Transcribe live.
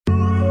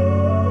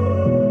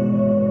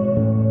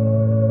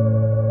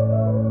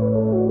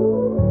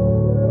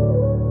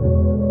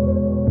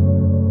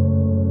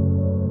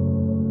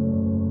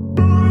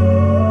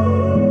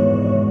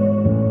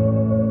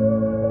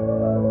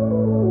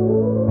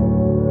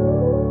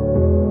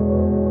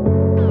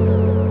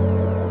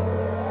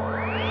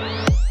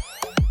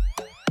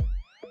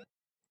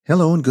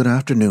Hello and good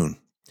afternoon.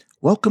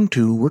 Welcome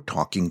to We're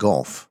Talking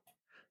Golf,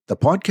 the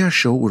podcast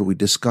show where we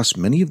discuss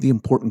many of the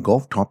important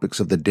golf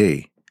topics of the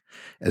day,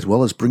 as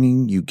well as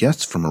bringing you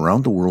guests from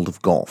around the world of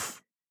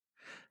golf.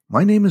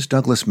 My name is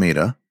Douglas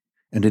Maida,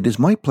 and it is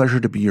my pleasure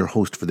to be your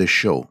host for this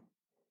show.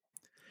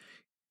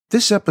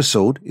 This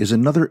episode is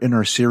another in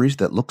our series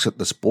that looks at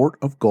the sport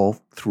of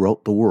golf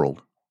throughout the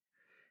world.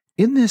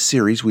 In this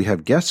series, we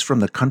have guests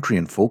from the country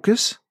in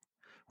focus,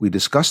 we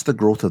discuss the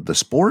growth of the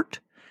sport,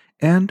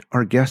 and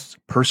our guest's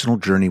personal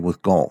journey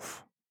with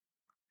golf.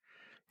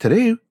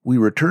 Today, we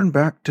return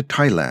back to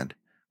Thailand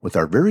with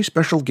our very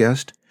special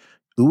guest,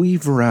 Ui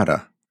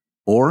Virata,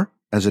 or,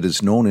 as it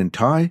is known in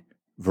Thai,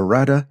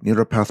 Virata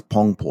Nirapath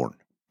Pongporn.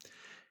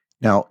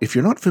 Now, if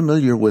you're not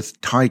familiar with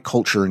Thai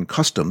culture and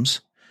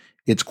customs,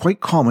 it's quite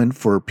common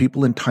for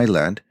people in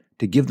Thailand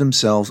to give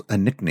themselves a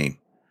nickname,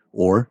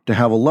 or to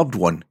have a loved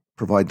one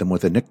provide them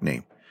with a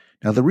nickname.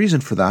 Now, the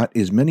reason for that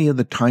is many of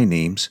the Thai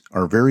names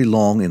are very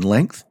long in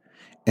length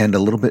and a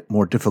little bit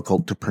more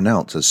difficult to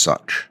pronounce as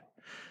such.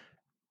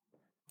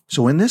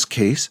 So in this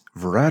case,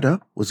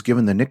 Virata was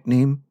given the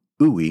nickname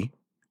Ui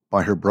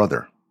by her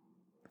brother.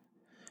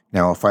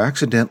 Now, if I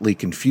accidentally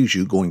confuse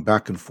you going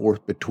back and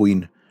forth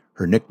between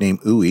her nickname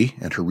Ui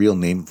and her real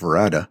name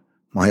Virata,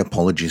 my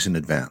apologies in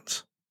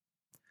advance.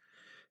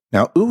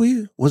 Now,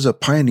 Ui was a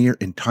pioneer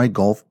in Thai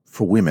golf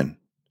for women.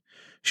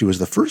 She was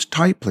the first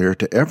Thai player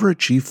to ever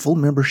achieve full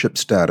membership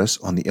status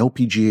on the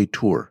LPGA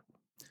Tour.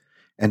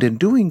 And in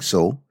doing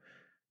so,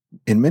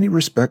 in many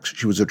respects,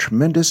 she was a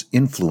tremendous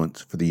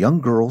influence for the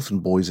young girls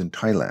and boys in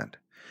Thailand.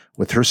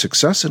 With her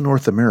success in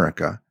North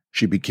America,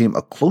 she became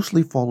a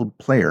closely followed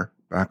player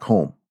back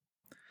home.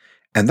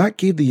 And that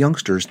gave the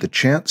youngsters the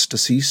chance to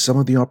see some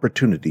of the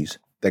opportunities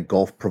that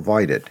golf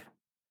provided.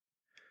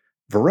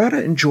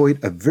 Virata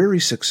enjoyed a very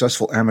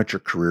successful amateur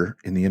career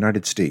in the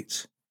United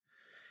States.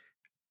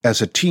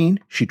 As a teen,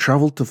 she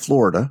traveled to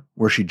Florida,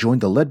 where she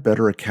joined the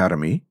Leadbetter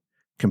Academy,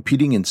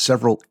 competing in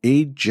several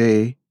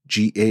AJGA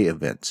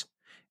events.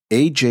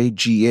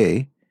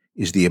 AJGA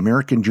is the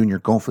American Junior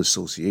Golf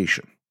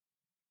Association.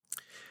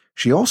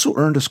 She also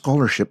earned a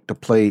scholarship to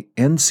play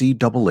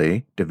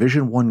NCAA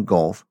Division I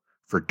golf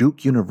for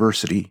Duke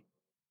University.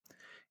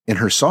 In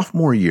her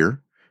sophomore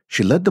year,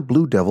 she led the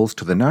Blue Devils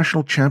to the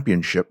national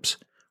championships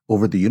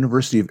over the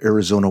University of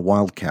Arizona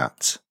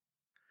Wildcats.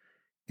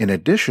 In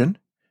addition,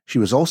 she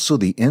was also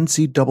the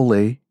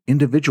NCAA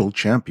individual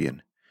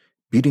champion,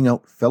 beating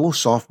out fellow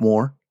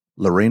sophomore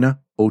Lorena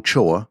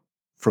Ochoa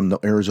from the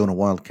Arizona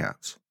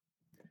Wildcats.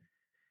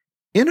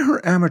 In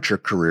her amateur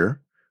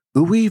career,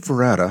 Ui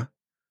Virata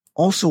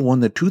also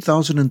won the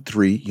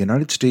 2003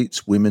 United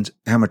States Women's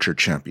Amateur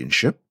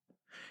Championship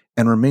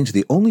and remains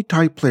the only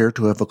Thai player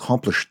to have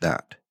accomplished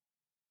that.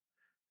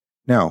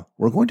 Now,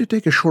 we're going to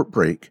take a short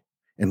break,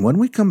 and when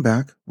we come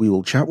back, we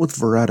will chat with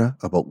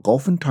Virata about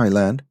golf in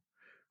Thailand,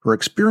 her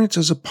experience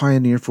as a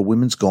pioneer for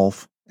women's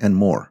golf, and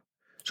more.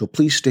 So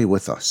please stay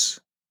with us.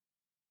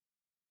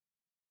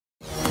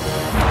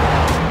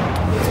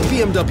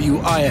 BMW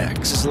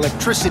iX is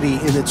electricity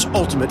in its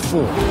ultimate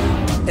form.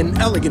 An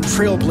elegant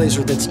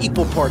trailblazer that's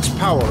equal parts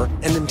power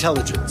and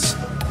intelligence.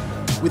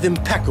 With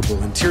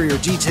impeccable interior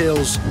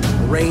details,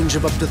 a range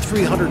of up to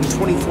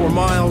 324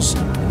 miles,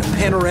 and a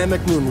panoramic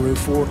moonroof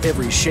for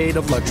every shade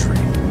of luxury.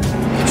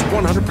 It's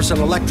 100%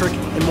 electric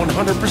and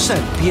 100%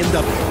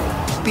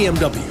 BMW.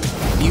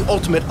 BMW, the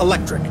ultimate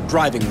electric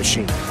driving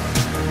machine.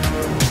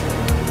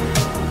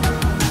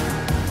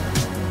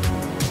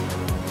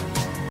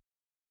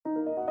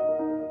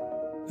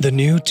 The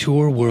new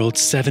Tour World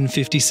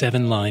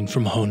 757 line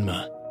from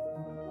Honma.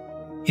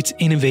 It's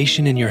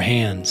innovation in your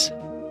hands.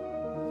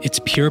 It's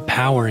pure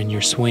power in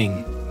your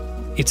swing.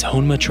 It's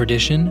Honma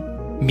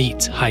tradition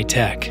meets high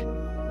tech.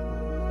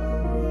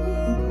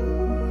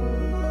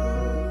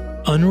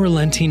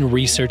 Unrelenting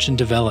research and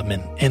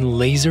development and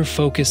laser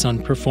focus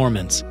on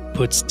performance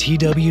puts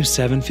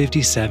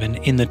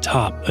TW757 in the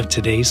top of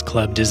today's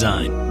club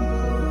design.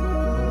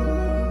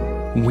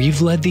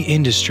 We've led the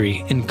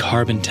industry in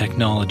carbon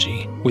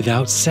technology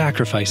without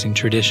sacrificing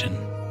tradition.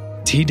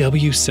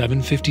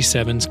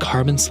 TW757's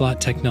carbon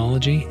slot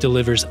technology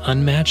delivers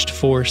unmatched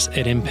force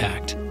at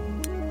impact.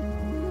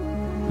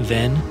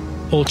 Then,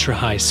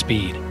 ultra-high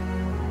speed.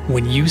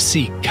 When you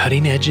seek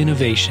cutting-edge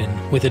innovation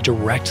with a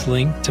direct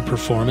link to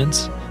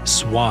performance,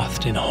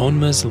 swathed in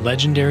Honma's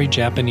legendary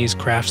Japanese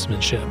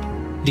craftsmanship,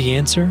 the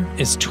answer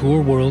is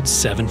Tour World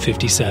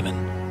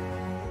 757.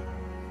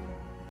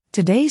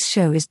 Today's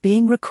show is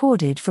being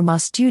recorded from our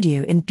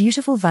studio in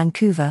beautiful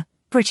Vancouver,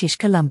 British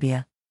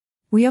Columbia.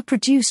 We are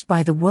produced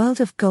by The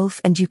World of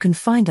Golf, and you can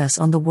find us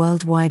on the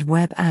World Wide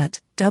Web at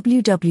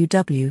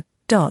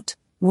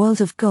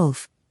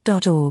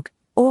www.worldofgolf.org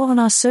or on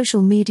our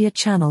social media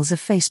channels of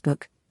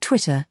Facebook,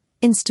 Twitter,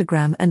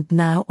 Instagram, and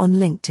now on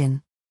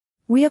LinkedIn.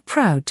 We are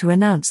proud to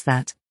announce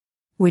that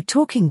We're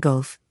Talking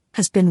Golf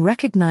has been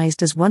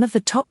recognized as one of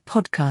the top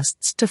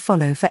podcasts to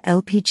follow for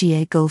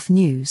LPGA golf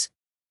news.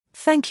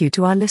 Thank you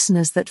to our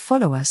listeners that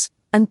follow us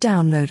and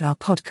download our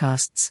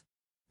podcasts.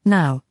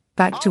 Now,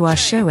 back to our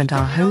show and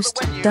our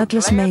host,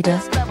 Douglas Maida.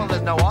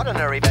 is no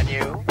ordinary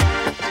venue.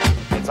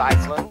 It's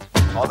Iceland,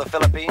 or the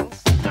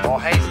Philippines, or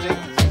Hastings,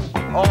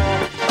 or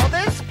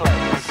this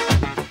place.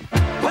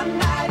 One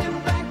night in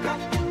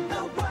Bangkok in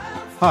the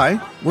world. Hi,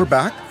 we're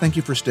back. Thank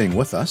you for staying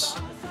with us.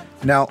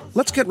 Now,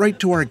 let's get right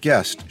to our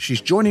guest.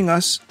 She's joining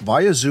us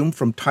via Zoom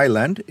from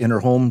Thailand in her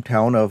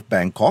hometown of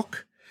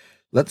Bangkok.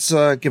 Let's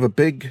give a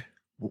big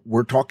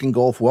We're Talking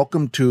Golf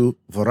welcome to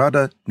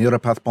Varada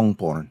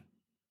Nirapathpongporn.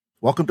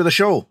 Welcome to the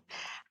show.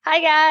 Hi,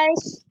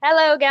 guys.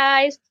 Hello,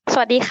 guys.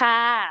 Swadee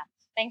ka.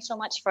 Thanks so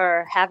much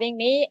for having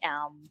me.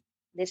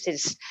 This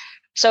is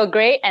so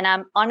great, and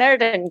I'm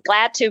honored and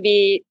glad to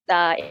be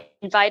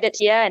invited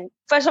here. And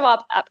first of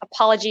all,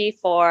 apology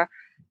for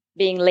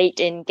being late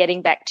in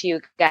getting back to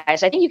you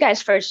guys. I think you guys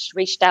first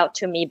reached out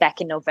to me back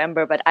in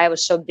November, but I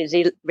was so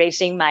busy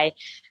raising my,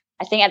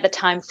 I think at the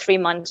time,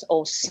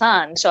 3-month-old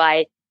son. So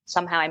I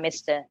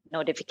missed the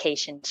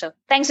notification. So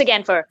thanks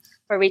again for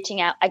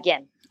reaching out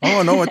again.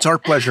 Oh, no, it's our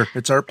pleasure.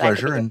 It's our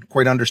pleasure and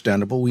quite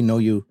understandable. We know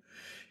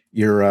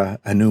you're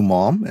a new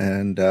mom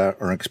and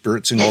are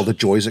experiencing all the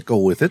joys that go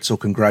with it. So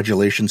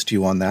congratulations to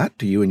you on that,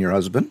 to you and your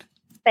husband.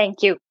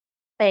 Thank you.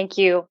 Thank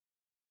you.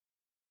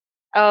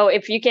 Oh,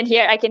 if you can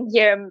hear, I can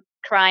hear him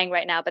crying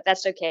right now, but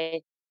that's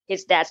okay.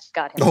 His dad's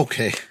got him.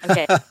 Okay.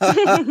 Okay.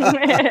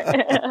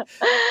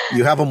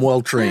 You have him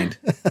well trained.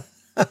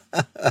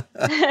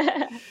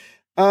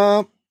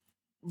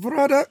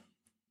 Varada,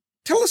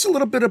 tell us a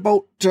little bit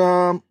about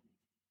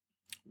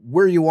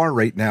where you are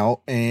right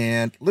now,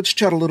 and let's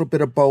chat a little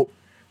bit about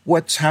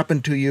what's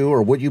happened to you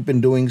or what you've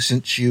been doing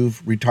since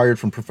you've retired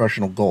from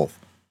professional golf.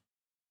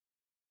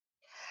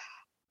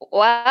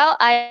 Well,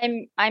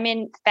 I'm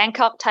in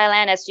Bangkok,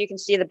 Thailand. As you can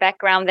see, the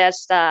background,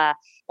 that's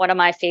one of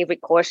my favorite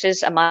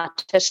courses,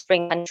 Amata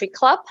Spring Country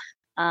Club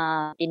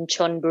in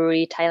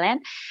Chonburi,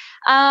 Thailand.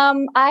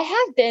 I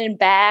have been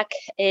back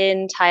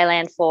in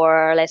Thailand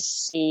for, let's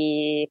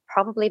see,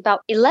 probably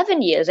about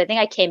 11 years. I think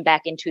I came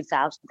back in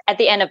 2000, at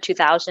the end of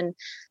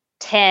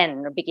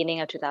 2010 or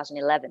beginning of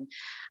 2011.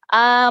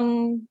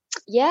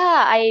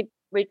 I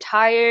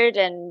retired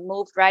and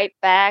moved right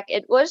back.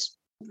 It was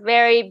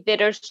very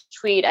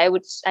bittersweet, I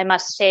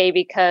must say,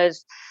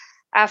 because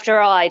after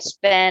all, I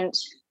spent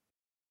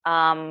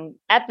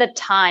at the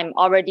time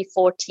already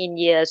 14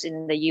 years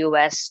in the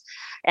US,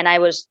 and I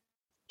was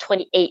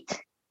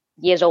 28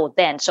 years old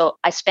then. So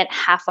I spent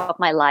half of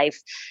my life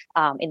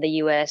in the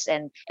US,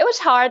 and it was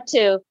hard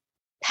to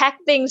pack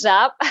things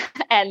up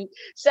and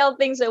sell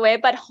things away,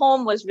 but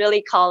home was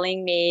really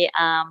calling me.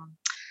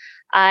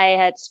 I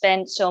had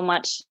spent so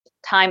much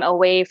time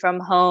away from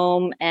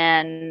home,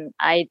 and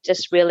I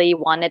just really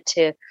wanted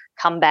to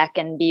come back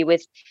and be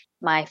with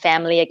my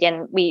family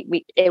again.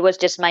 It was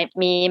just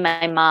me,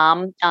 my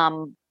mom.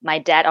 My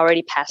dad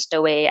already passed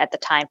away at the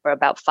time for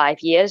about 5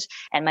 years,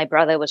 and my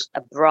brother was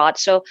abroad.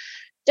 So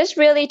just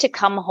really to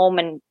come home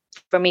and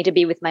for me to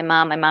be with my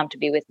mom to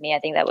be with me. I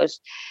think that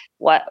was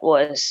what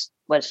was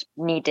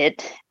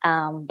needed.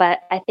 But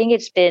I think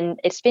it's been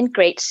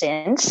great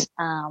since.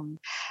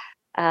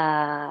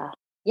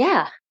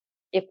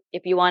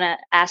 If you want to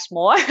ask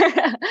more,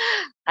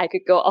 I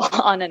could go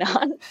on and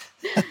on.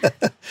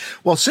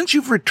 Well, since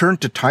you've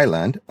returned to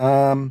Thailand,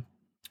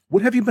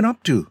 what have you been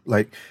up to?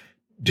 Like,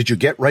 did you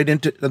get right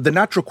into, the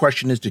natural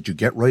question is, did you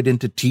get right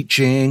into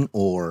teaching,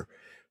 or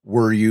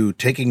were you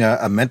taking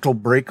a mental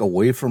break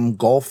away from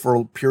golf for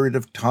a period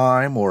of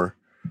time, or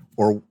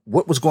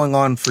what was going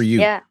on for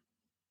you? Yeah.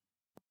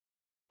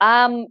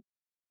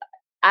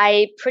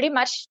 I pretty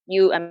much,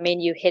 you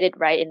hit it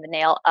right in the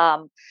nail.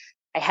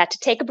 I had to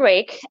take a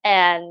break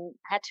and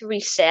had to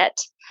reset.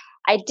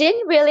 I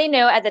didn't really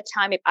know at the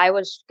time if I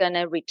was going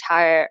to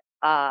retire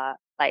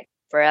like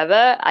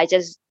forever. I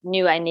just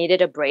knew I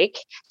needed a break.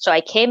 So I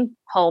came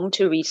home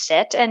to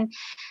reset, and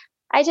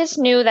I just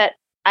knew that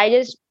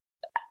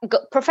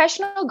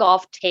professional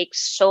golf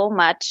takes so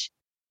much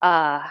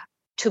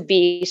to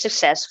be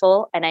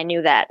successful, and I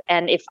knew that.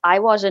 And if I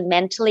wasn't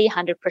mentally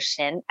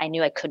 100%, I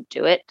knew I could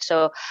do it.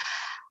 So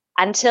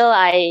until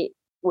I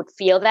would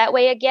feel that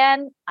way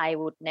again, I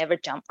would never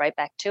jump right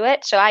back to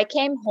it. So I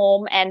came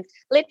home and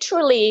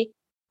literally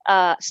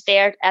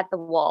stared at the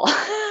wall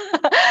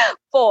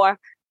for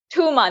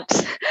 2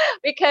 months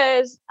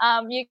because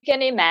you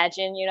can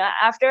imagine,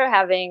 after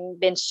having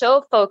been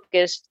so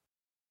focused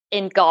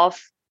in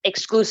golf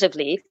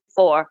exclusively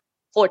for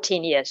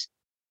 14 years,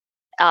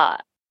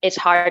 it's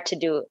hard to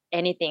do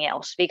anything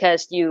else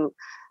because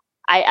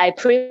I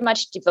pretty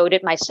much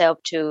devoted myself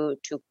to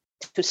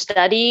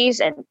studies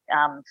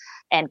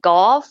and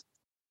golf,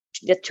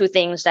 the two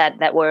things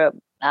that were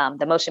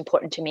the most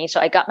important to me. So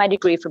I got my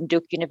degree from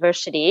Duke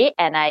University,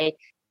 and I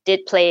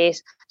did play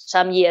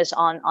some years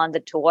on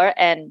the tour,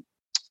 and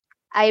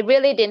I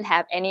really didn't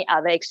have any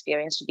other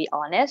experience, to be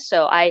honest.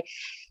 So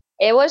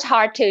it was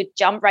hard to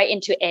jump right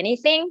into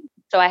anything.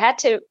 So I had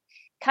to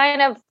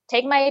kind of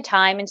take my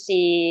time and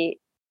see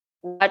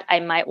what I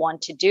might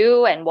want to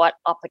do and what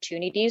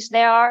opportunities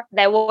there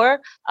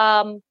were.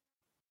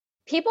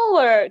 people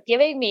were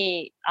giving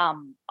me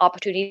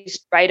opportunities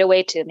right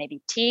away to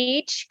maybe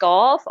teach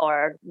golf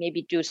or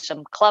maybe do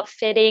some club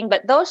fitting.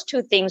 But those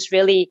two things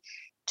really,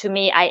 to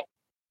me, I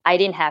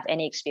didn't have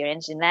any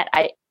experience in that.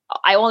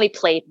 I only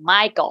played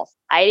my golf.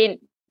 I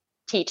didn't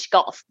teach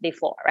golf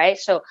before, right?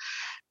 So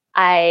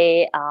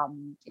I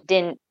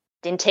didn't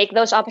take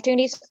those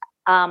opportunities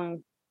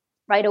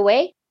right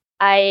away.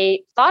 I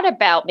thought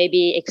about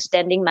maybe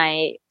extending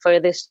my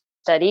further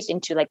studies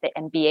into like the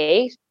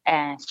MBA.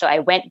 And so I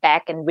went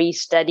back and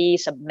restudied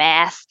some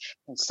math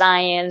and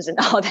science and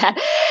all that.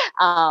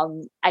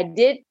 I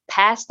did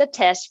pass the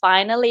test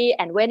finally.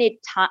 And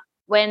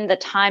when the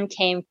time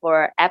came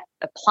for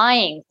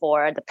applying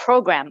for the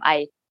program,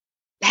 I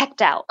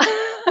backed out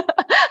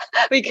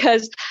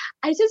because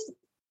I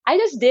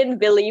just didn't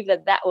believe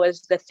that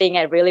was the thing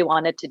I really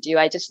wanted to do.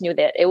 I just knew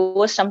that it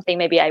was something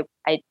maybe I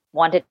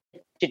wanted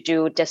to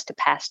do just to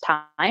pass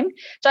time.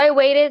 So I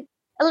waited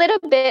a little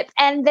bit,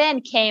 and then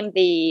came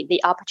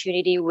the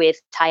opportunity with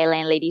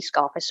Thailand Ladies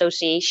Golf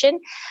Association.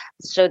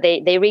 So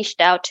they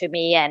reached out to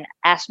me and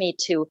asked me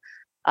to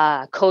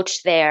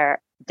coach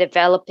their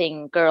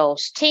developing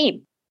girls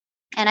team.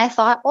 And I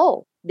thought,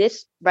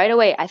 this right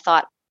away, I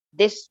thought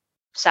this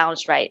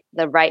sounds right,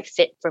 the right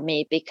fit for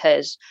me,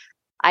 because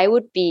I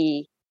would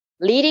be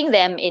leading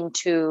them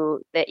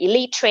into the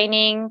elite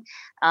training,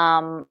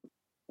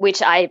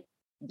 which I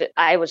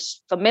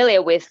was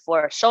familiar with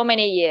for so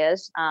many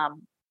years.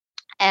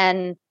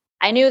 And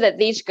I knew that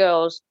these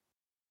girls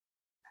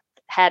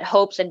had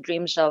hopes and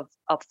dreams of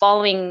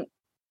following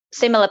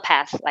similar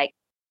paths, like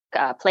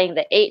playing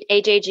the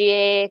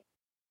AJGA,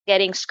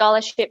 getting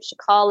scholarships to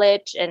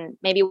college, and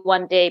maybe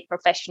one day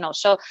professional.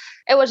 So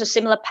it was a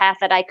similar path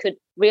that I could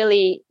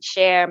really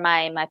share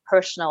my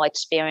personal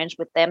experience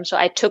with them. So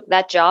I took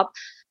that job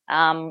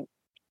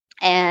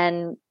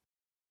and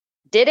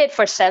did it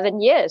for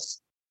 7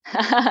 years.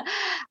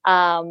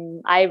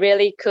 I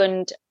really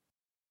couldn't.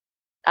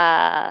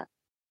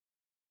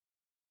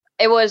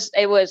 It was.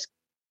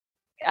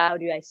 How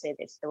do I say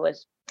this? It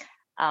was.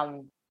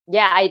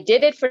 I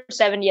did it for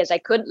 7 years. I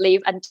couldn't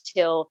leave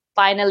until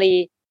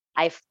finally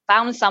I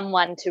found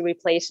someone to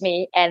replace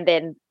me, and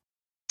then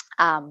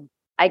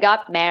I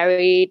got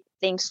married.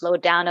 Things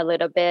slowed down a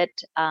little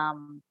bit.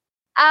 And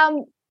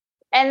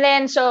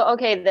then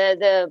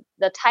the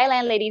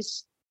Thailand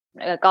Ladies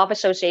Golf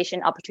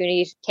Association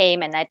opportunities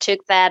came, and I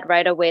took that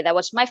right away. That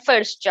was my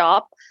first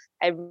job.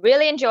 I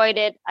really enjoyed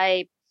it.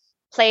 I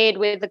played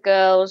with the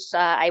girls.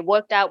 I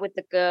worked out with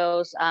the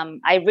girls.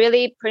 I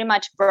really pretty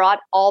much brought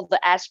all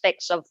the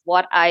aspects of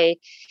what I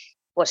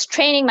was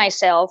training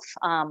myself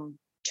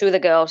to the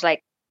girls,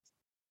 like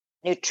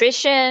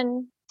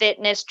nutrition,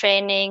 fitness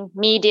training,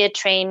 media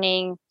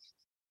training,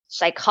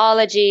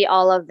 psychology,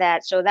 all of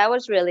that. So that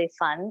was really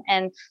fun.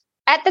 And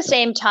at the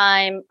same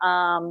time,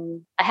 I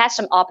had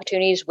some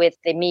opportunities with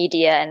the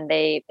media and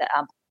the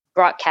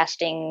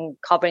broadcasting,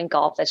 covering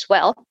golf as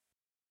well.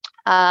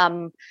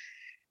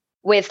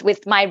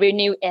 With my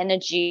renewed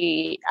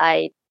energy,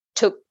 I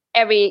took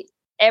every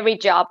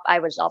job I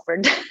was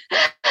offered.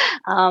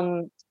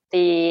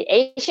 The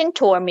Asian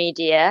Tour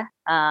Media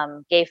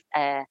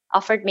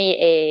offered me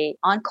a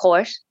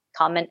on-course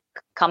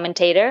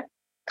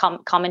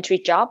commentary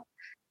job.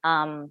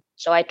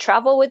 So I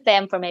traveled with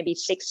them for maybe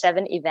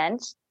 6-7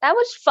 events. That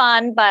was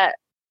fun, but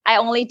I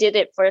only did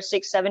it for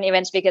 6-7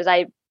 events because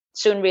I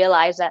soon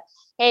realized that,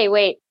 hey,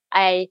 wait,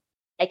 I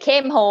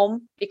came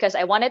home because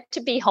I wanted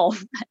to be home.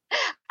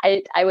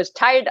 I was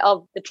tired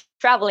of the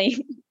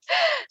traveling.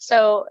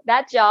 So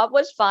that job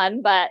was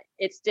fun, but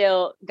it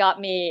still got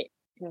me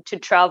to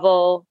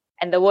travel.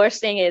 And the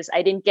worst thing is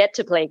I didn't get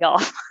to play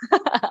golf.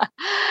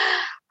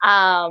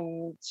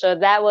 So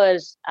that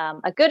was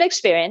a good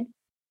experience.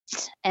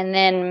 And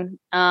then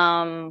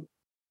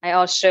I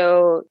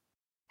also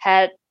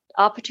had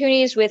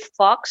opportunities with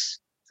Fox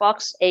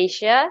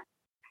Asia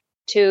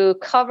to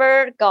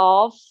cover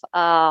golf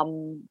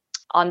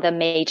on the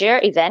major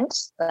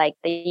events like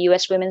the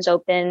US Women's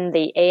Open,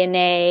 the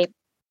ANA,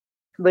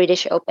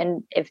 British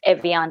Open,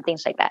 Evian,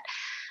 things like that.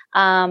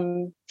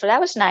 So that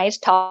was nice,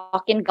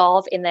 talking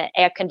golf in the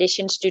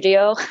air-conditioned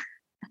studio.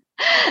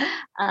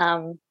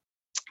 And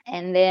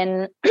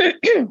then,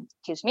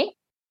 excuse me,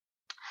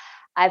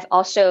 I've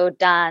also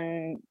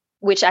done,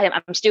 which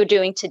I'm still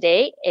doing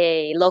today,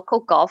 a local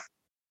golf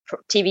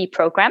TV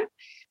program.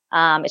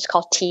 It's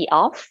called Tee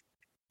Off.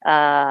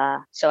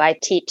 So I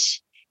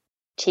teach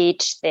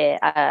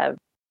the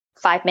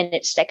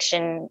 5-minute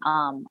section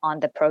on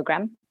the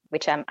program,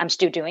 which I'm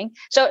still doing.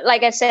 So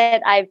like I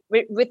said,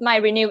 with my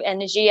renewed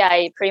energy,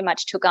 I pretty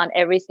much took on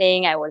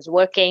everything. I was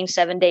working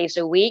 7 days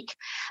a week.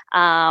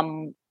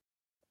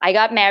 I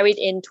got married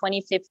in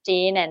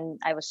 2015, and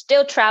I was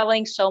still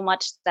traveling so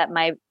much that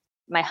my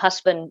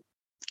husband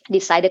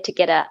decided to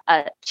get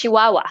a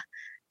Chihuahua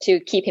to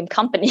keep him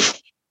company,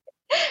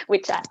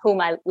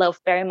 whom I love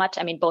very much.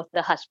 I mean, both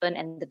the husband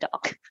and the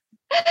dog.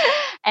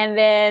 And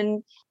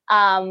then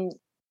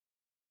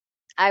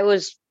I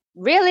was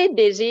really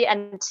busy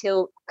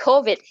until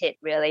COVID hit,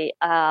 really.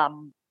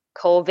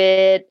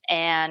 COVID,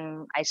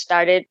 and I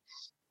started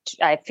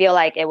I feel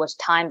like it was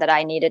time that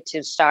I needed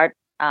to start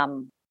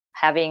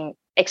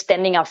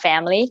extending our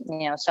family.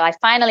 So I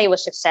finally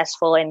was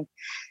successful in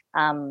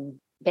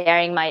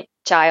bearing my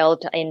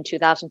child in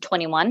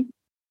 2021.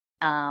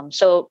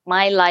 So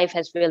my life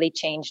has really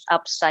changed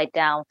upside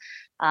down.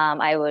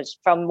 I was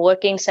from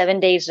working 7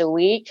 days a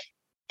week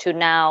to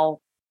now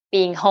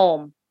being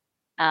home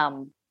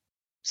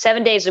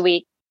 7 days a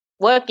week,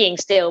 working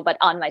still, but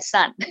on my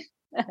son.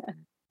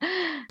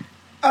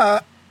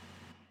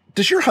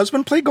 Does your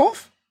husband play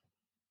golf?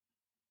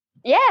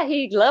 Yeah,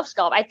 he loves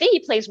golf. I think he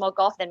plays more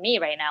golf than me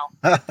right now.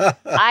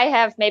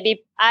 I've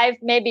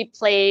maybe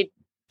played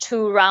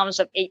 2 rounds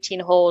of 18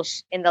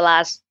 holes in the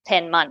last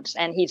 10 months,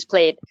 and he's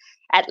played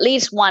at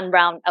least 1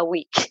 round a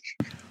week.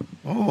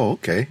 Oh,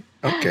 okay.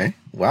 Okay.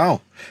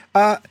 Wow.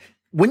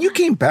 When you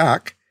came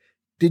back,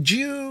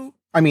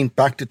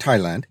 back to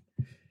Thailand,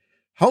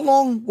 how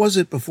long was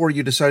it before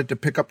you decided to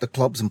pick up the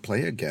clubs and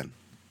play again?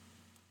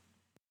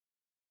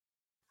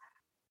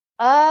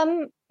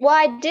 Well,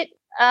 I did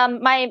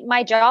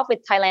my job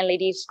with Thailand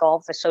Ladies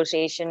Golf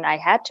Association. I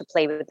had to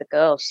play with the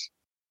girls,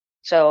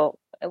 so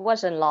it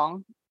wasn't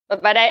long.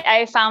 But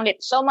I found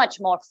it so much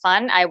more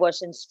fun. I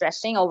wasn't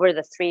stressing over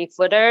the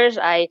 3-footers.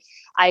 I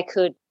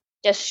could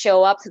just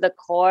show up to the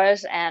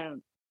course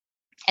and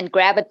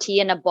grab a tee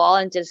and a ball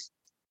and just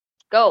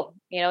go.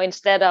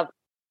 Instead of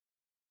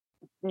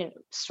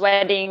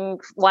sweating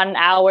 1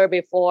 hour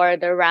before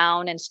the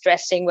round and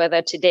stressing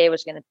whether today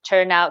was going to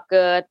turn out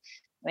good.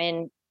 I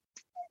mean,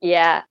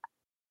 yeah,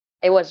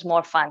 it was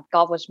more fun.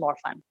 Golf was more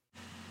fun.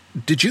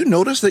 Did you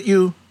notice that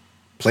you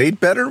played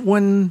better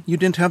when you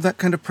didn't have that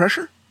kind of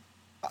pressure?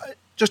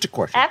 Just a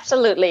question.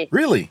 Absolutely.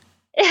 Really?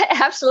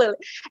 Absolutely.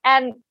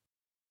 And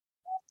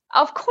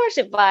of course,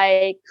 if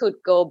I could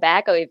go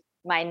back, or if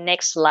my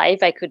next life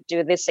I could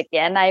do this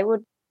again, I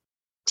would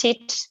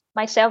teach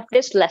myself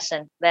this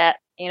lesson that,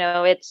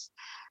 it's,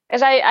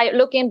 as I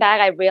looking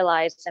back, I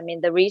realized,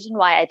 the reason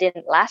why I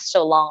didn't last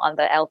so long on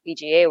the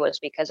LPGA was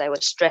because I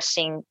was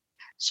stressing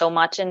so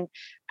much. And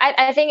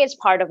I think it's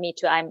part of me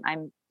too.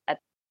 I'm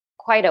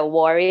quite a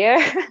warrior.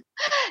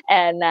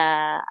 And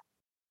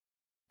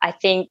I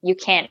think you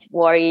can't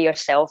worry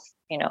yourself,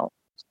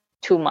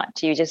 too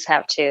much. You just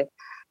have to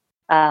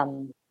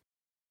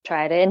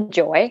try to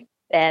enjoy.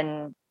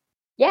 And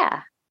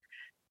yeah,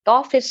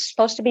 golf is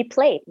supposed to be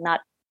played, not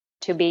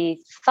to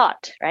be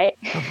thought, right?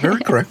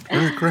 Very correct.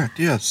 Very correct.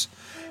 Yes.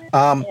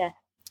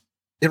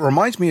 It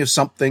reminds me of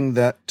something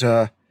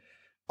that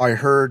I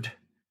heard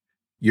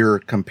your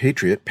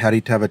compatriot, Patty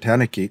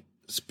Tavataniki,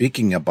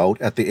 speaking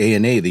about at the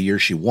ANA the year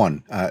she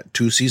won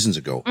 2 seasons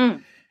ago.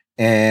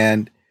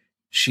 And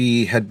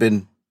she had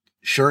been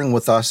sharing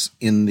with us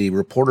in the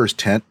reporter's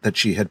tent that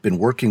she had been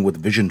working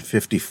with Vision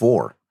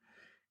 54.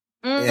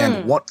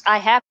 And what I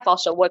have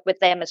also worked with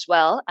them as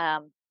well.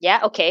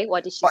 Yeah. Okay.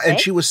 What did she say? And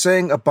she was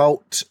saying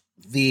about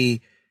the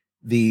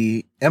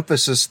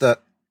emphasis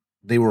that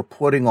they were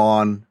putting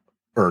on,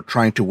 or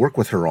trying to work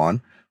with her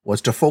on, was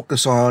to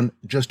focus on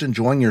just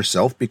enjoying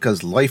yourself,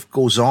 because life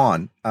goes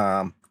on.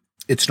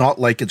 It's not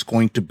like it's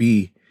going to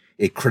be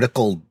a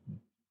critical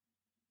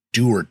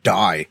do or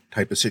die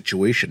type of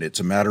situation. It's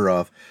a matter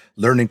of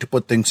learning to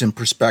put things in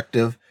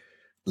perspective,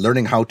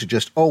 learning how to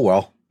just, oh,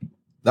 well,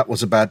 that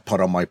was a bad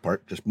putt on my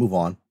part, just move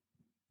on.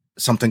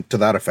 Something to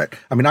that effect.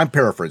 I'm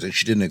paraphrasing.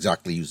 She didn't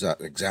exactly use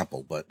that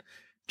example, but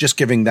just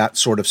giving that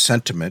sort of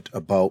sentiment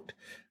about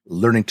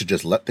learning to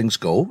just let things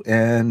go.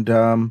 And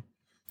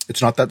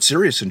it's not that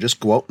serious, and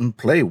just go out and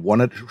play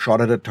one shot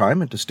at a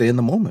time and to stay in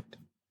the moment.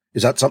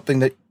 Is that something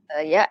that...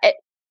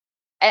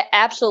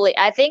 Absolutely.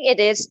 I think it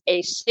is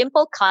a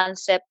simple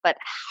concept, but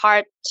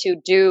hard to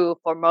do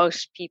for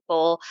most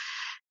people.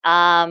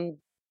 And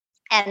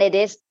it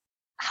is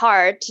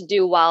hard to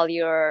do while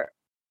you're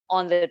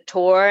on the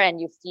tour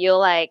and you feel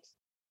like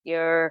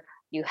you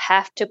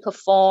have to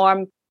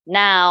perform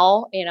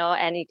now,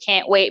 and you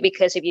can't wait,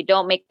 because if you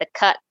don't make the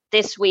cut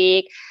this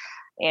week,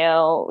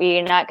 you're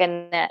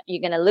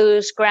gonna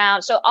lose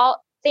ground. So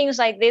all things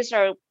like this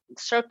are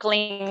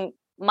circling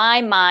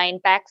my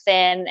mind back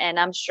then, and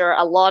I'm sure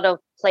a lot of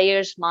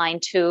players'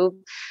 mind too.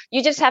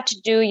 You just have to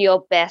do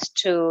your best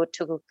to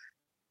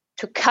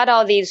cut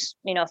all these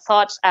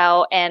thoughts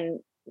out, and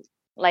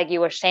like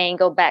you were saying,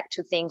 go back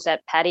to things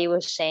that Patty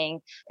was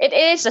saying. It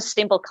is a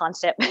simple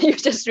concept. You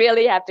just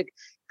really have to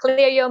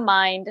clear your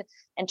mind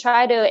and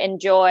try to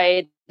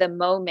enjoy the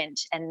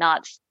moment and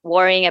not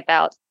worrying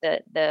about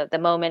the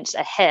moments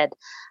ahead.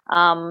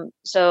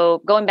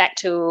 So going back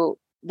to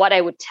what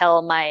I would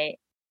tell my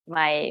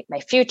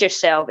future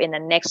self in the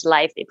next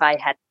life, if I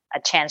had a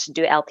chance to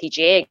do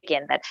LPGA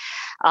again, that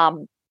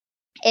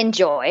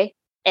enjoy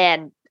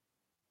and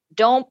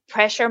don't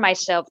pressure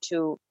myself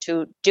to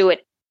do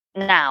it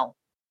now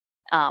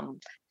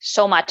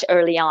so much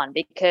early on,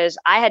 because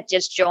I had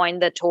just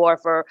joined the tour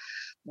for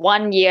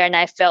 1 year and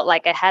I felt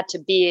like I had to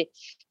be,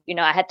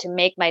 I had to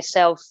make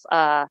myself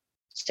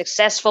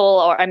successful,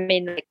 or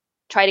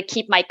try to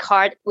keep my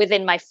card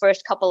within my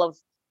first couple of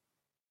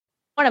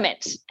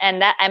tournaments.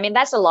 And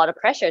that's a lot of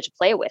pressure to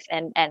play with.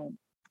 And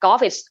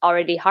golf is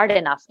already hard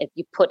enough. If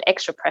you put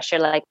extra pressure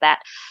like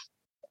that,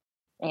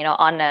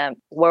 on a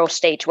world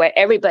stage where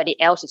everybody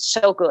else is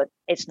so good,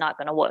 it's not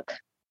going to work.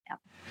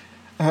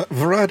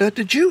 Virata,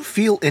 did you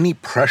feel any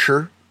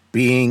pressure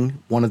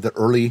being one of the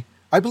early,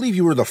 I believe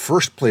you were the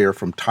first player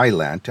from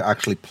Thailand to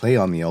actually play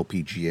on the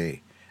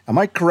LPGA. Am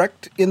I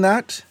correct in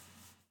that?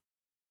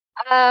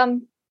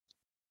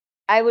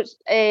 I was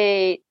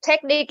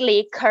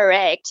technically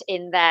correct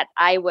in that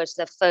I was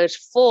the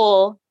first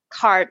full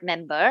card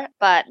member,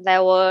 but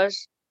there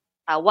was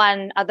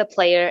one other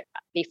player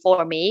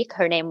before me.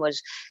 Her name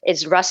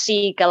is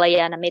Rassi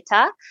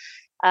Galayanamita.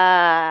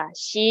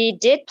 She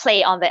did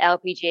play on the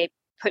LPGA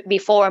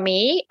before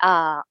me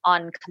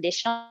on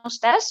conditional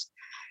status.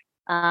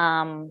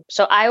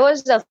 So I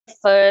was the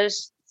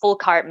first full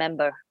card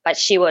member, but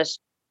she was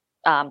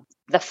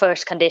the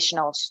first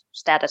conditional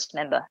status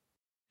member.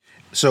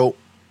 So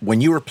when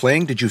you were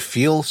playing, did you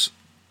feel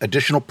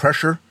additional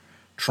pressure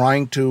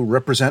trying to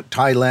represent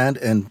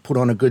Thailand and put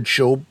on a good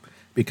show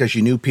because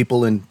you knew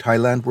people in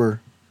Thailand were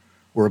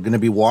going to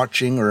be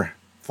watching or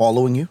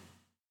following you?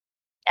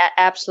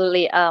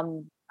 Absolutely.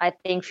 I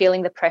think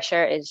feeling the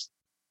pressure is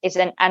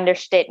an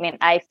understatement.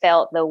 I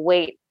felt the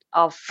weight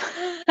of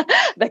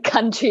the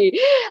country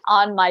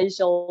on my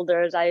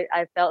shoulders. I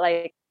felt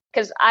like,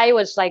 because I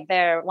was like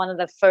one of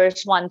the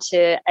first one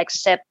to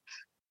accept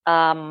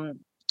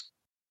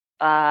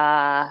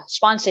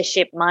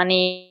sponsorship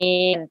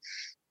money,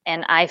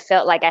 and I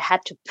felt like I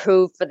had to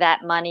prove for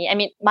that money. I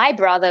mean, my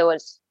brother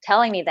was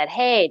telling me that,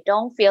 hey,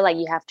 don't feel like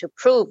you have to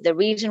prove the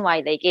reason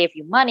why they gave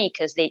you money,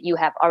 because you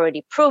have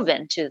already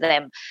proven to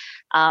them.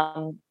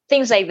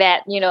 Things like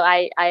that,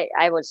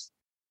 I was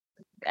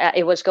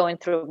it was going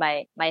through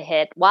my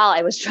head while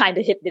I was trying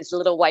to hit this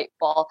little white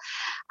ball.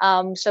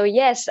 So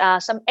yes,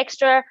 some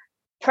extra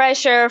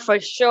pressure for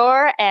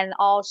sure, and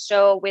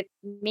also with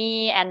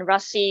me and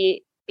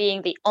Rassi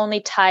being the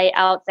only Thai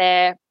out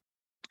there,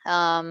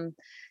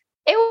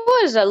 it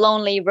was a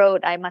lonely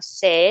road, I must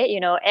say.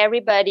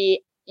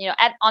 Everybody,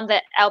 on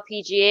the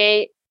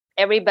LPGA,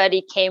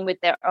 everybody came with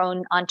their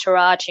own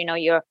entourage.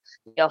 Your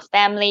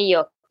family,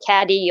 your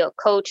caddy, your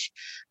coach,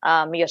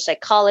 your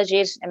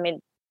psychologist. I mean,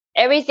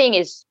 everything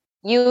is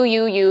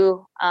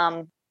you.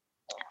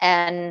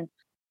 And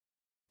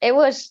it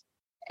was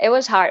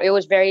hard. It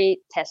was very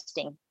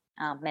testing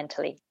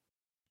mentally.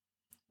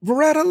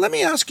 Virata, let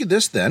me ask you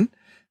this then.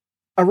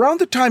 Around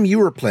the time you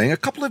were playing, a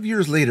couple of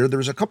years later, there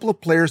was a couple of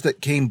players that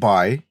came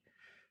by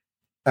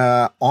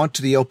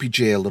onto the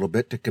LPGA a little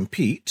bit to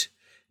compete.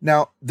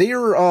 Now, they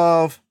are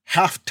of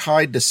half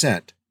Thai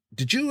descent.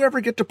 Did you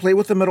ever get to play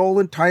with them at all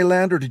in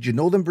Thailand, or did you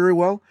know them very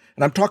well?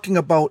 And I'm talking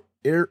about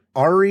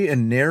Ari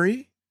and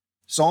Nari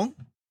Song.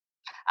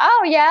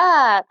 Oh,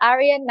 yeah.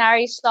 Ari and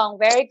Nari Song,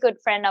 very good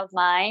friend of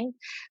mine.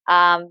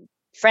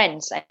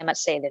 Friends, I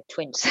must say, they're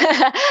twins.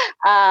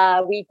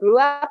 We grew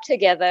up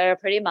together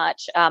pretty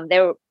much.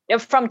 They're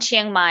from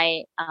Chiang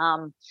Mai.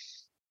 I'm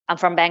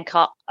from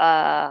Bangkok.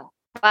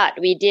 But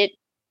we did,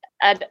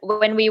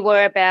 when we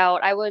were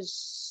I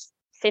was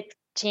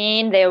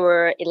 15, they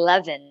were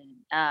 11.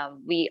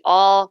 We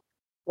all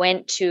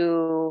went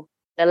to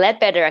the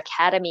Ledbetter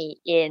Academy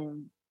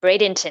in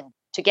Bradenton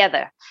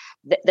together.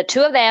 The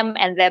two of them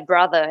and their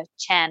brother,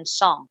 Chan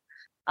Song.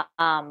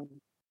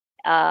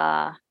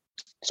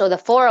 So the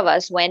four of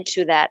us went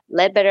to that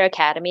Ledbetter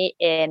Academy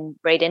in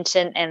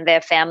Bradenton, and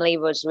their family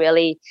was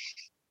really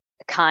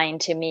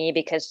kind to me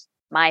because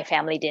my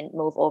family didn't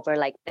move over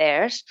like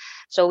theirs.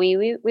 So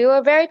we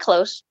were very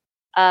close.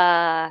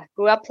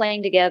 Grew up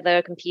playing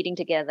together, competing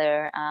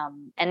together.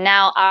 And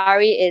now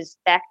Ari is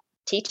back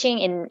teaching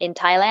in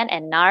Thailand,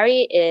 and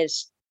Nari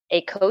is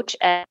a coach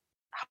at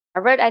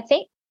Harvard, I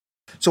think.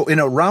 So in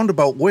a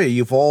roundabout way,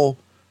 you've all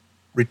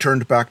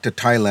returned back to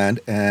Thailand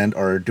and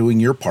are doing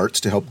your parts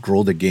to help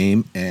grow the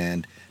game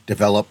and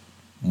develop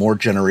more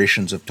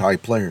generations of Thai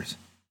players.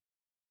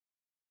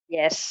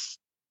 Yes.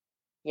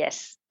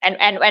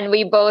 And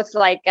we both,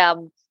 like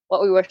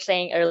what we were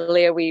saying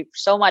earlier, we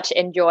so much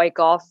enjoy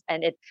golf,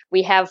 and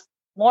we have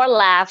more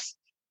laughs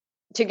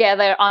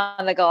together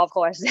on the golf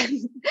course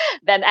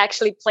than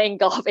actually playing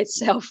golf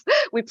itself.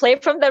 We play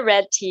from the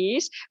red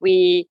tees.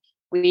 We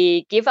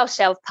give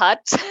ourselves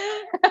putts.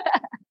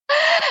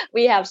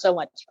 We have so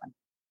much fun.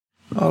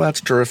 Oh,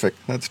 that's terrific.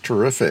 That's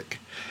terrific.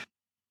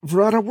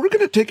 Virata, we're going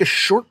to take a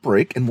short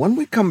break, and when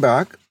we come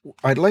back,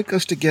 I'd like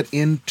us to get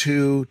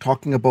into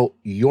talking about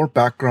your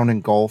background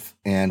in golf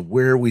and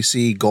where we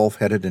see golf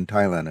headed in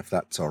Thailand, if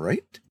that's all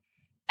right.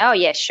 Oh,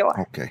 yeah, sure.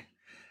 Okay.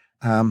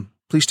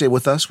 Please stay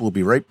with us. We'll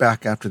be right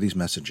back after these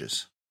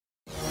messages.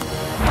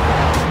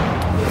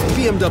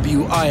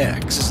 BMW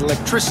iX is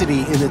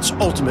electricity in its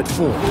ultimate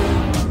form.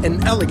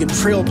 An elegant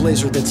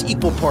trailblazer that's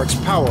equal parts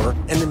power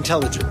and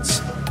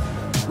intelligence.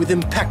 With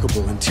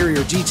impeccable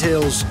interior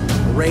details,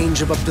 a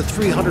range of up to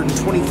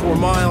 324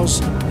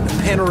 miles, and a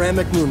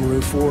panoramic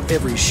moonroof for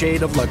every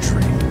shade of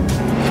luxury.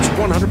 It's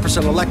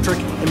 100% electric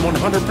and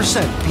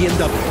 100%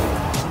 BMW.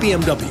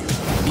 BMW,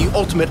 the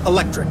ultimate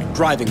electric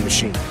driving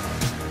machine.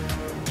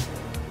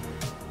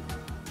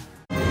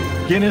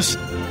 Guinness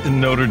in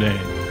Notre Dame.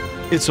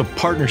 It's a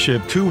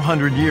partnership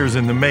 200 years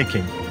in the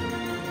making.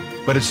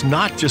 But it's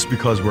not just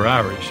because we're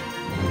Irish.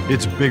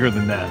 It's bigger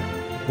than that.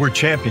 We're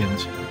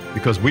champions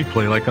because we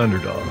play like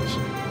underdogs.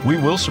 We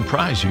will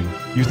surprise you.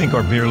 You think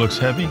our beer looks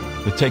heavy?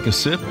 But take a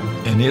sip,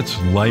 and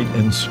it's light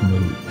and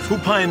smooth. Who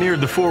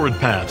pioneered the forward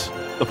pass?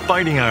 The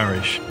Fighting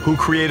Irish. Who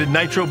created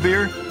nitro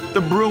beer?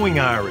 The Brewing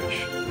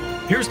Irish.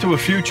 Here's to a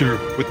future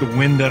with the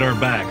wind at our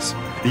backs.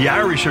 The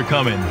Irish are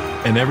coming,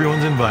 and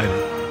everyone's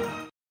invited.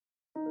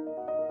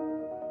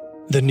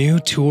 The new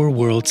Tour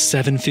World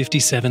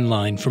 757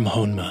 line from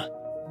Honma.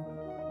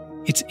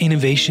 It's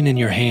innovation in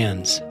your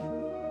hands.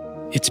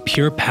 It's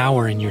pure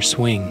power in your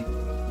swing.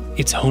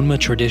 It's Honma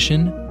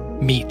tradition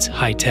meets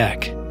high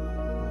tech.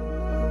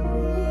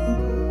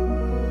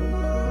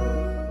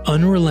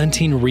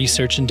 Unrelenting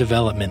research and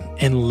development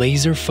and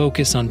laser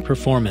focus on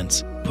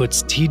performance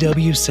puts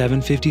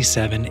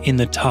TW757 in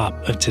the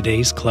top of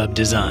today's club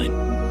design.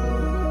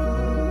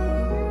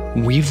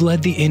 We've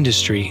led the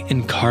industry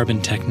in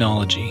carbon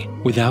technology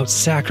without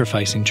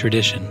sacrificing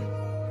tradition.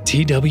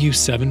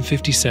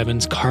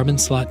 TW757's carbon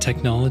slot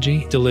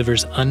technology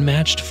delivers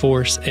unmatched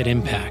force at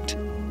impact.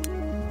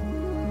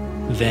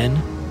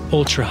 Then,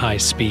 ultra-high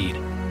speed.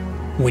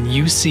 When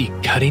you seek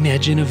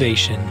cutting-edge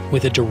innovation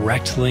with a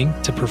direct link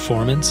to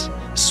performance,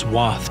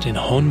 swathed in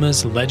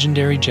Honma's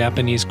legendary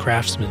Japanese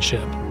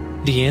craftsmanship,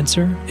 the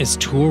answer is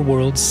Tour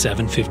World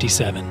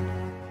 757.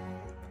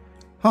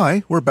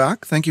 Hi, we're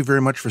back. Thank you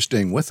very much for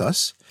staying with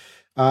us.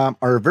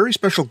 Our very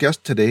special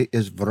guest today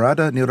is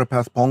Vrada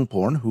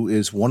Nirapathpongporn, who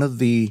is one of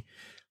the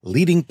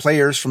leading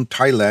players from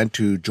Thailand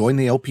to join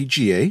the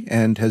LPGA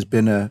and has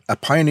been a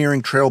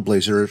pioneering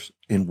trailblazer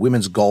in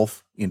women's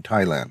golf in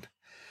Thailand.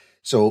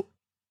 So,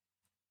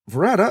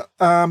 Vrada,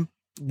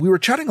 we were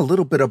chatting a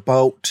little bit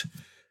about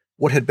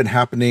what had been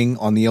happening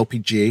on the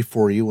LPGA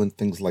for you and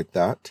things like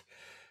that.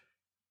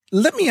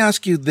 Let me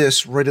ask you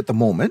this right at the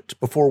moment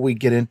before we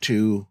get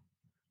into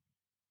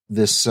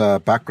this your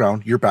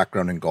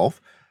background in golf.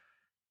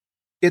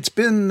 It's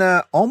been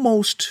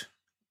almost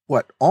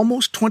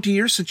 20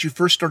 years since you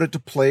first started to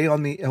play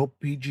on the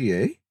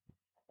LPGA?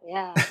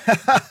 Yeah.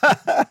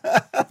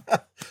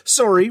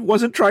 Sorry,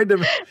 wasn't trying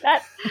to...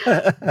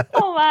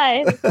 Oh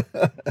my.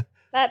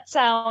 That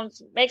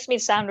makes me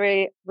sound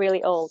really,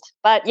 really old.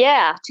 But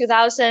yeah,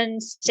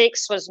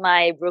 2006 was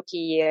my rookie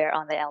year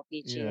on the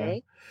LPGA. Yeah.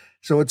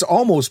 So it's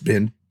almost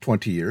been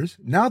 20 years.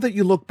 Now that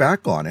you look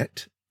back on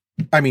it,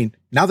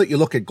 now that you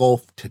look at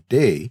golf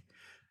today,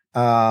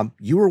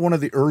 you were one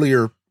of the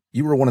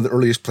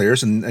earliest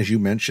players, and as you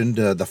mentioned,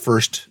 the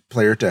first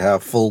player to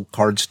have full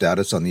card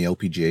status on the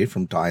LPGA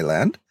from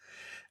Thailand.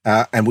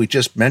 And we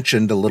just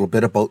mentioned a little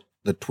bit about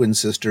the twin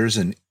sisters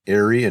and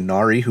Ari and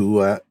Nari,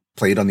 who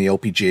played on the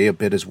LPGA a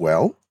bit as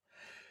well.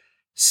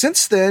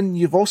 Since then,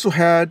 you've also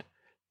had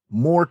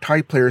more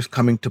Thai players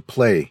coming to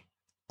play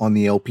on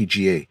the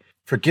LPGA.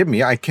 Forgive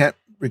me, I can't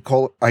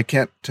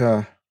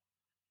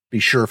be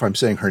sure if I'm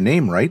saying her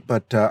name right,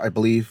 but I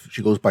believe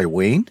she goes by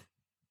Wayne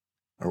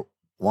or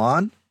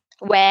Juan.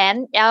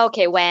 Wan. Yeah,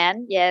 okay,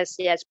 Wan. Yes.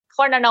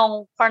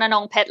 Pornanong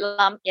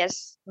Petlam.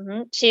 Yes.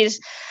 Mm-hmm.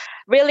 She's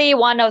really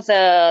one of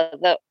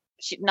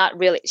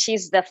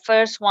she's the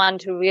first one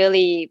to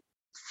really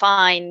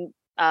find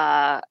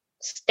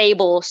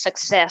stable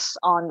success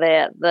on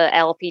the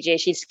LPGA.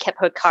 She's kept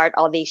her card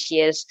all these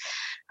years.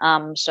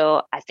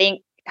 So I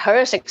think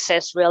her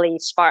success really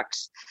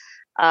sparks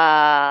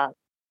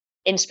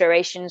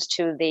inspirations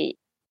to the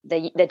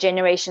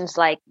generations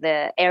like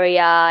the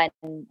Area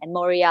and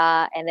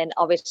Moria, and then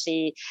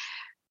obviously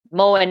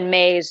Mo and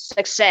May's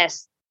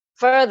success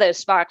further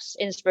sparks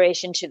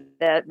inspiration to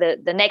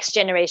the next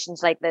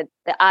generations like the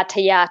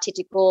Ataya,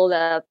 Titikul,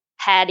 the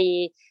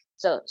Paddy.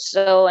 So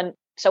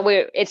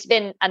it's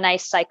been a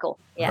nice cycle.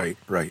 Yeah.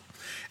 Right.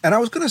 And I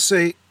was going to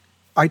say,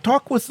 I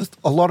talk with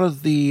a lot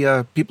of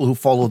the people who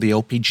follow the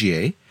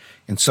LPGA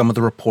and some of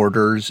the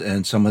reporters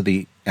and some of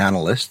the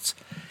analysts.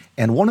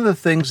 And one of the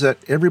things that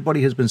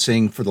everybody has been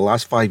saying for the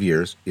last 5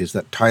 years is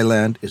that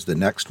Thailand is the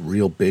next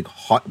real big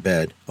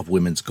hotbed of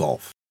women's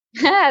golf.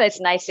 That's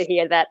nice to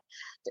hear that.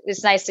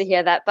 It's nice to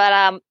hear that. But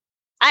I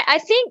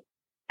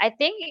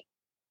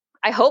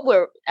hope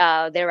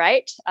they're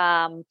right.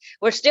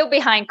 We're still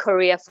behind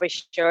Korea for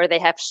sure. They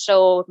have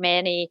so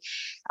many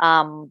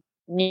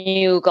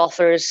new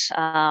golfers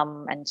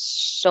and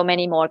so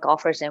many more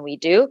golfers than we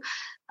do.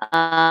 But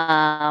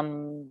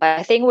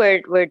I think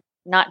we're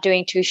not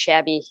doing too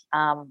shabby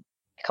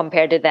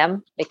compared to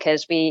them,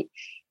 because we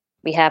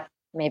have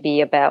maybe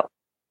about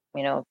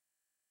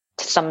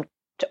some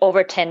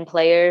over 10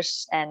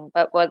 players,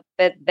 but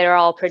they're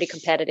all pretty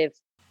competitive.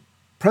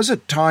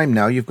 Present time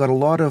now, you've got a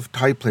lot of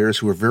Thai players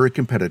who are very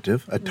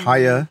competitive.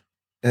 Ataya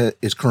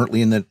is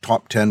currently in the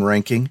top 10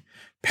 ranking.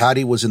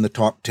 Paddy was in the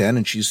top 10,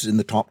 and she's in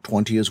the top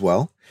 20 as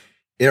well.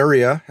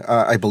 Area,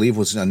 I believe,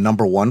 was a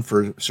number one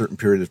for a certain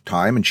period of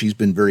time, and she's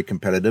been very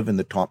competitive in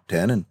the top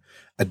 10 and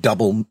a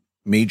double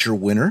major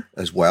winner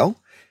as well.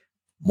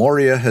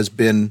 Moria has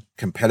been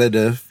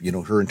competitive,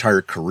 her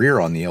entire career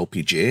on the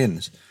LPGA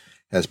and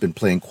has been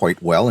playing quite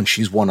well, and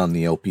she's won on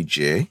the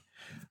LPGA.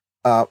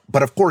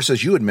 But of course,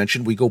 as you had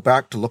mentioned, we go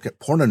back to look at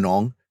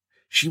Pornanong.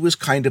 She was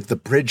kind of the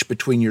bridge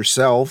between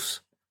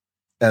yourselves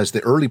as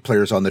the early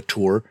players on the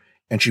tour,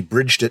 and she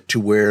bridged it to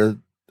where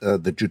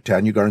the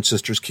Jutanyagaran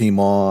sisters came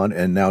on,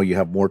 and now you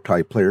have more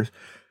Thai players.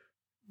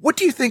 What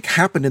do you think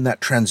happened in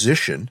that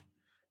transition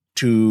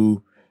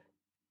to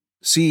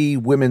see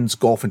women's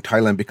golf in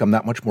Thailand become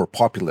that much more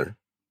popular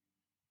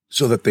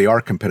so that they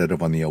are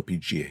competitive on the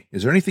LPGA?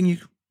 Is there anything you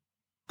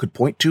could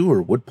point to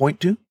or would point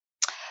to?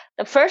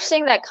 The first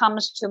thing that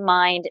comes to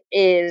mind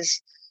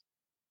is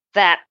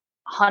that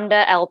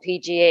Honda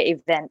LPGA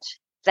event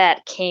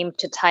that came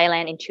to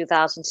Thailand in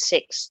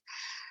 2006.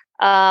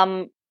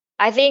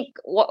 I think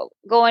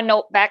going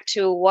back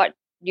to what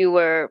you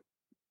were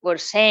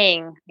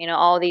saying,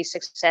 all these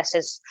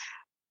successes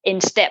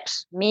in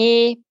steps.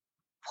 Me,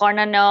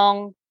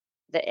 Pornanong,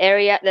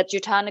 the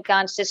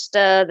Jutanagan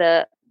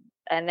sister,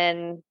 and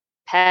then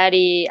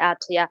Patty,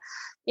 Atya.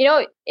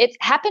 It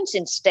happens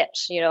in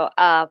steps.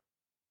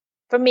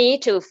 For me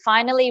to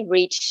finally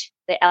reach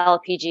the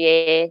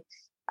LPGA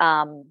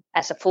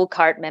as a full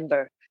card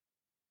member,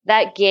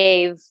 that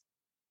gave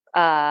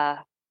the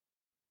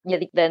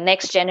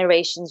next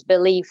generation's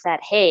belief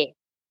that, hey,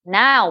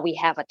 now we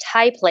have a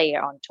Thai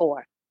player on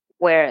tour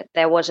where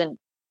there wasn't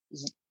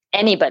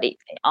anybody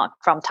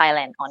from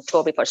Thailand on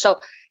tour before. So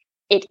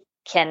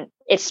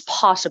it's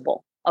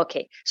possible.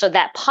 Okay. So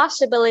that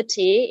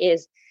possibility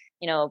is,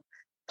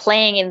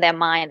 playing in their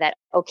mind that,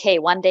 okay,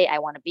 one day I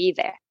want to be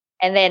there.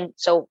 And then,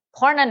 so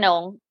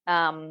Pornanong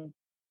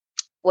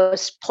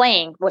was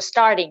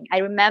starting. I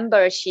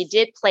remember she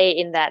did play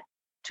in that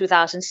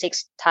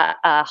 2006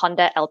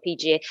 Honda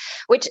LPGA,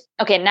 which,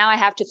 okay, now I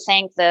have to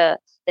thank the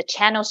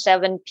Channel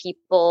 7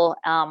 people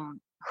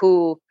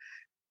who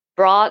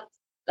brought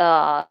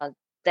an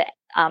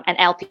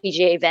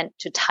LPGA event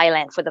to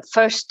Thailand for the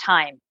first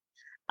time.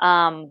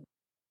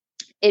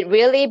 It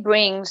really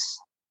brings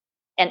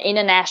an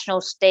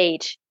international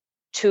stage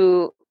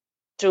through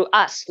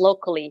us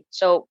locally.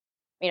 So,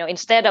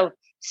 instead of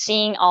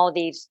seeing all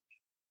these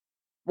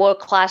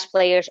world-class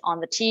players on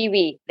the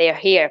TV, they're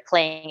here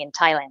playing in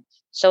Thailand.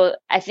 So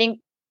I think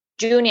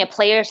junior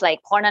players like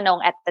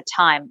Pornanong at the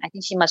time, I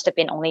think she must have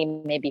been only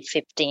maybe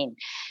 15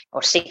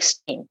 or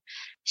 16.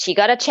 She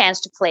got a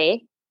chance to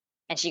play,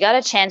 and she got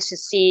a chance to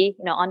see,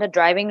 on the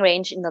driving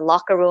range, in the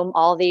locker room,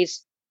 all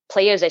these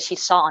players that she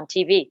saw on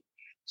TV.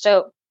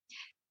 So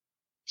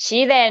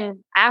she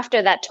then,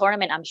 after that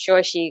tournament, I'm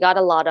sure she got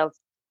a lot of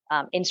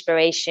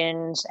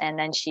inspirations, and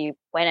then she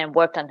went and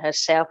worked on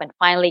herself and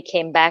finally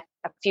came back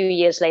a few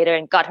years later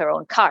and got her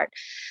own card.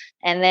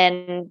 And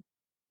then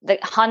the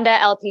Honda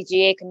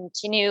LPGA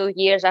continue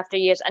years after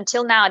years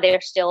until now. They're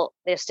still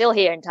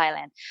here in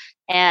Thailand,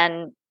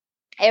 and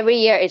every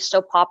year it's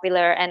so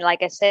popular. And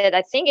like I said,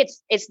 I think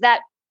it's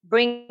that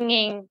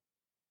bridging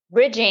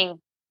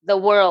the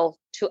world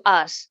to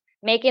us,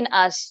 making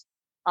us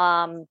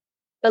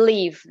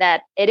believe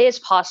that it is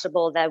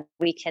possible that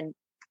we can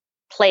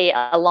play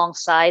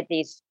alongside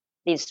these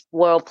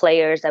world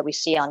players that we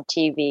see on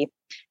TV.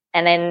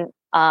 And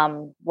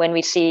then when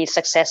we see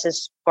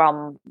successes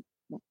from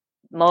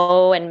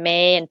Mo and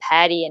May and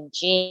Patty and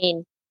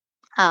Jean,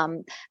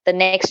 the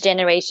next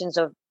generations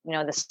of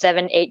the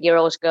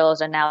 7-8-year-old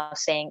girls are now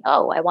saying,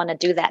 "Oh, I want to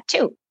do that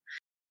too."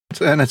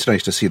 And it's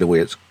nice to see the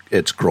way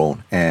it's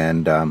grown.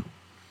 And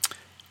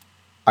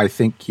I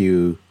think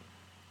you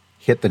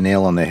hit the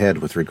nail on the head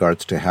with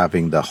regards to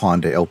having the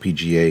Honda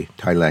LPGA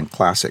Thailand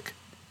Classic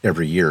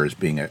every year as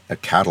being a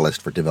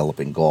catalyst for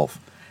developing golf.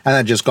 And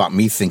that just got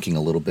me thinking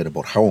a little bit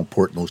about how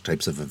important those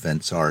types of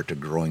events are to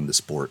growing the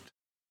sport.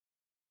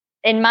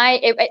 When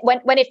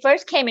it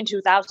first came in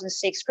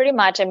 2006, pretty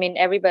much,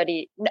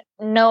 everybody,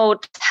 no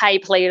Thai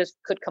players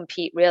could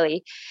compete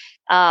really.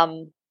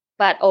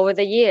 But over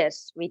the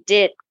years, we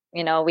did,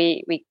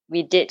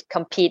 we did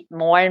compete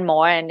more and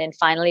more. And then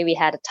finally we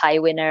had a Thai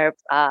winner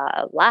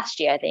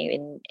last year, I think,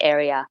 in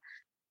area.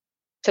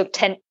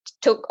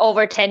 Took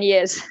over 10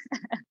 years.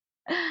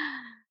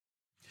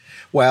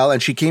 Well,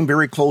 and she came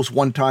very close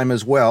one time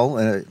as well,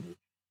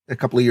 a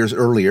couple of years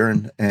earlier,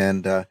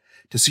 and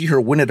to see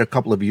her win it a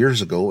couple of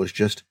years ago was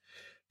just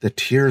the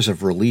tears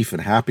of relief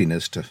and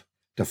happiness to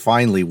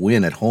finally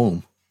win at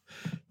home.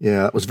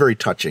 Yeah, it was very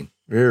touching,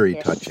 very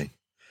touching.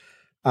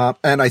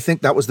 And I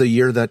think that was the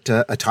year that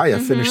Atthaya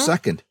finished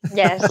second.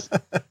 Yes.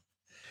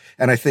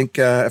 And I think,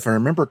 if I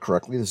remember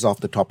correctly, this is off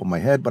the top of my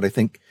head, but I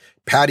think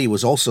Patty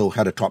was also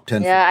had a top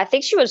 10. Yeah, I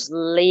think she was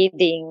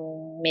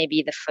leading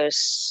maybe the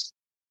first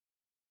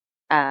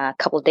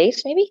couple of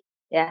days, maybe.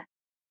 Yeah.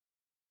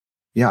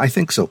 Yeah, I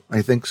think so.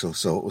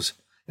 So it was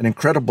an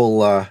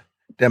incredible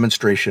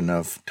demonstration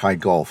of Thai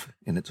golf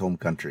in its home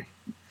country.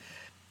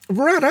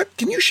 Virata,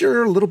 can you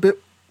share a little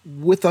bit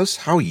with us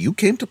how you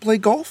came to play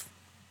golf?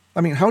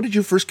 How did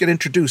you first get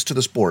introduced to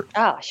the sport?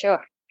 Oh,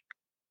 sure.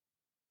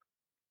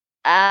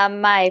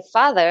 My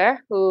father,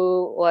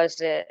 who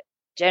was a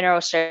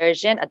general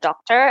surgeon, a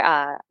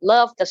doctor,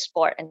 loved the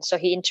sport. And so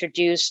he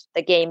introduced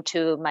the game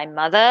to my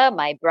mother,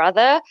 my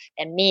brother,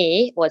 and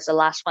me was the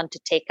last one to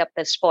take up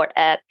the sport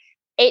at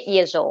 8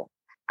 years old.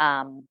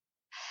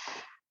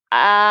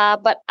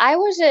 But I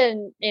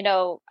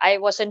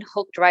wasn't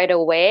hooked right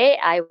away.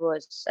 I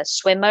was a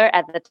swimmer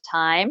at the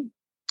time.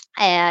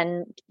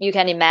 And you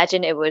can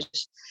imagine it was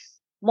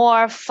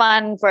more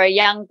fun for a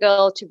young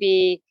girl to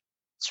be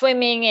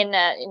swimming in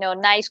a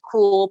nice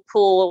cool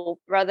pool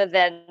rather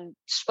than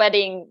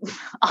sweating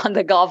on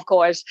the golf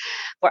course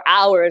for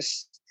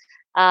hours.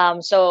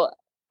 So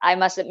I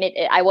must admit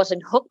I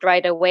wasn't hooked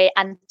right away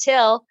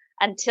until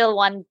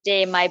one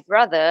day my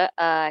brother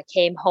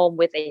came home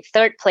with a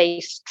third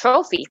place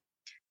trophy.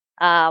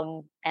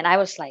 And I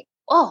was like,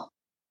 oh,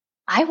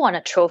 I want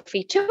a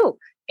trophy too.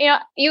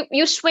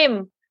 You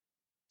swim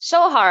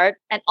so hard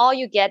and all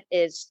you get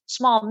is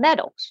small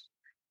medals.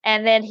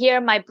 And then here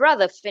my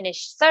brother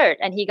finished third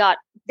and he got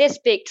this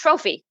big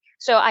trophy.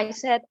 So I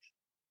said,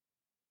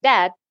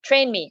 Dad,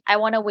 train me. I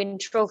want to win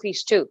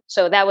trophies too.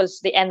 So that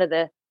was the end of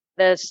the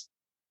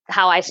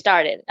how I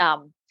started.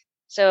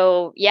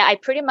 So yeah, I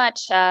pretty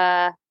much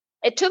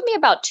it took me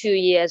about 2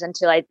 years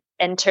until I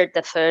entered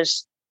the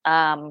first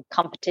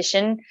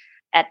competition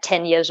at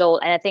 10 years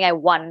old, and I think I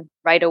won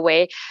right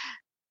away.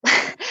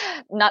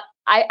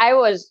 I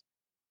was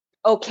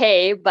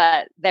okay,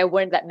 but there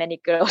weren't that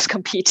many girls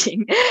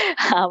competing.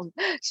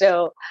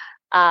 So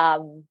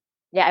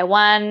yeah, I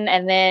won,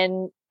 and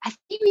then I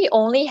think we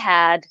only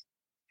had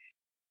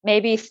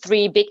maybe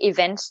 3 big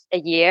events a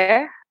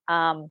year.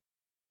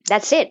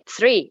 That's it,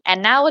 3.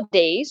 And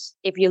nowadays,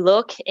 if you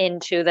look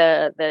into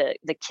the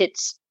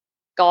kids'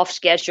 golf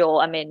schedule,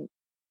 I mean,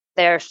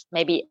 there's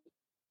maybe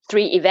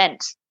 3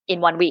 events in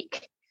 1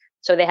 week.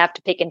 So they have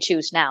to pick and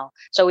choose now.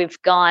 So we've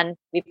grown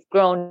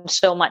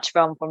so much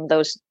from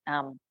those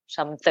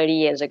some 30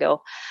 years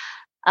ago.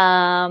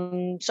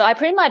 So I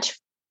pretty much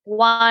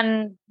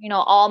won,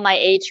 all my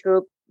age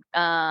group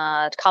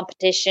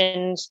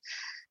competitions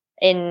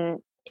in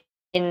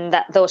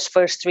those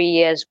first 3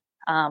 years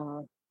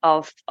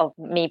of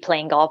me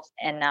playing golf.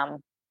 And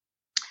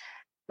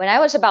when I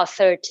was about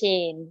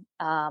 13,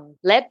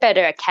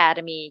 Ledbetter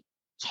Academy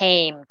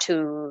came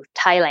to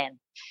Thailand.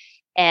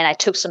 And I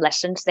took some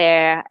lessons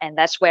there. And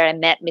that's where I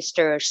met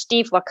Mr.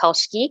 Steve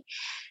Warkowski,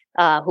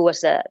 who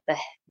was the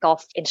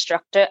golf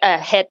instructor,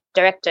 head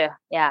director.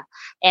 Yeah.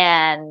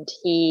 And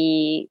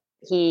he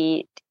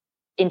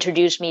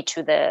introduced me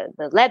to the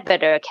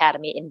Ledbetter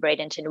Academy in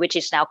Bradenton, which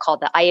is now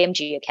called the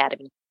IMG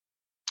Academy.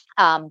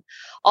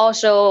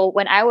 Also,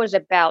 when I was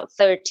about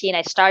 13,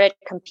 I started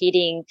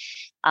competing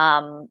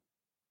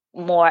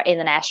more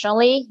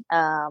internationally.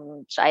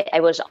 So I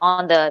was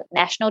on the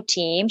national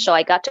team. So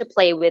I got to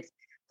play with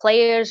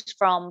players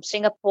from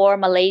Singapore,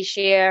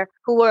 Malaysia,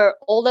 who were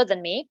older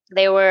than me.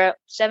 They were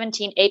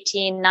 17,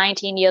 18,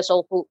 19 years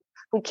old,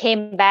 who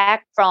came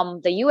back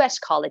from the US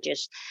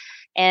colleges.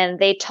 And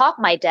they talked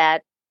my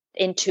dad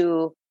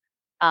into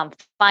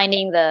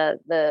finding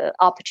the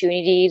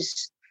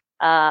opportunities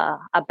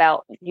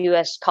about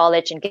US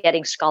college and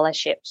getting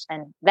scholarships.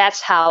 And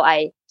that's how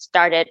I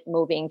started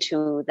moving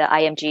to the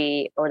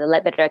IMG, or the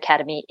Ledbetter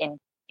Academy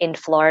in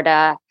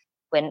Florida,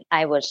 when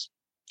I was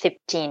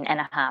 15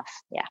 and a half.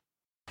 Yeah.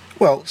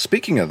 Well,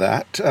 speaking of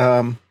that,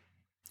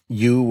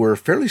 you were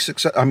fairly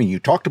successful. I mean, you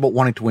talked about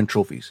wanting to win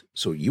trophies.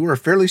 So you were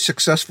fairly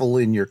successful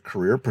in your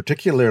career,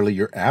 particularly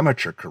your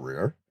amateur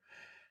career.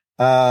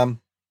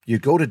 You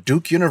go to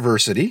Duke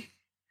University.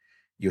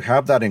 You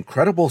have that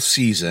incredible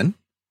season.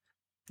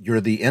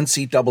 You're the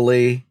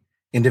NCAA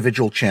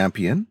individual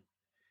champion.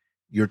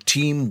 Your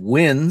team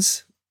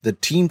wins the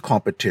team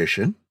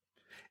competition.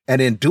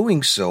 And in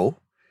doing so,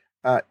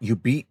 you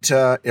beat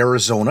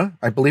Arizona.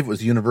 I believe it was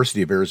the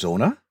University of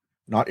Arizona,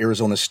 not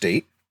Arizona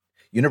State,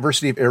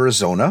 University of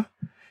Arizona.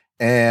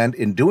 And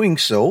in doing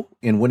so,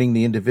 in winning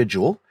the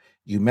individual,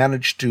 you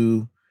managed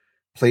to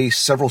place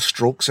several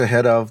strokes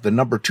ahead of the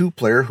number 2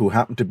 player, who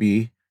happened to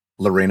be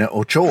Lorena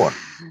Ochoa.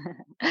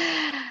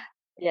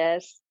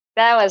 Yes,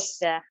 that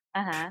was,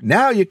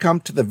 Now you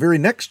come to the very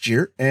next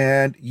year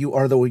and you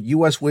are the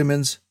U.S.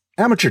 Women's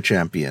Amateur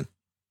Champion.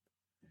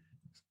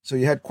 So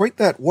you had quite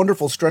that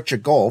wonderful stretch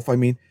of golf. I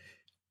mean,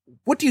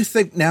 what do you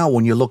think now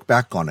when you look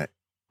back on it?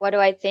 What do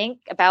I think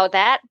about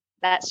that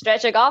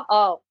stretch of golf?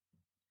 Oh,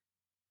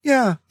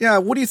 yeah.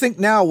 What do you think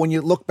now when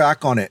you look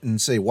back on it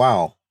and say,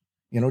 wow,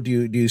 do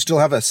you still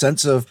have a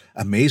sense of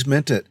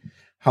amazement at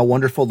how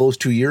wonderful those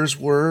 2 years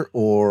were,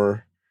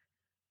 or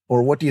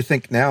what do you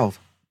think now?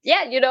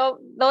 Yeah,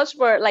 those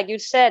were, like you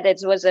said,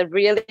 it was a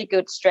really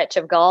good stretch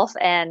of golf,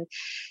 and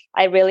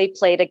I really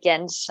played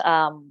against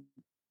some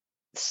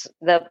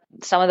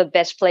of the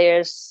best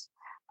players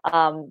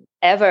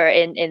ever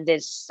in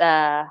this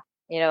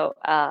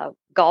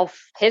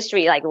golf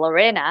history, like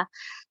Lorena.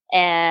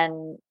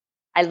 And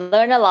I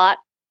learned a lot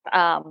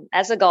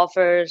as a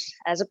golfer,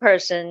 as a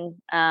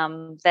person,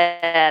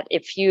 that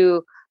if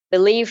you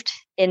believed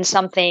in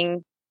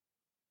something,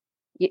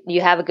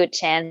 you have a good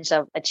chance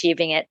of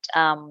achieving it,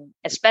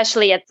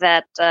 especially at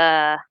that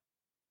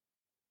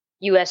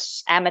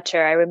U.S.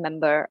 Amateur. I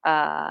remember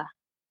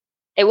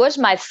it was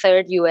my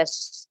 3rd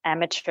U.S.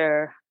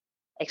 Amateur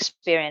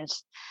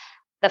experience.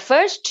 The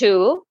first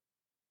 2,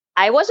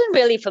 I wasn't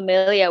really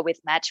familiar with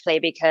match play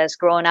because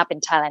growing up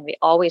in Thailand, we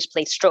always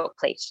play stroke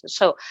play.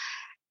 So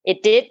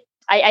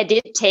I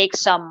did take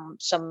some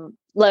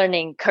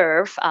learning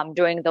curve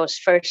during those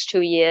first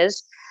 2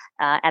 years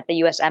at the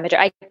U.S. Amateur.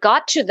 I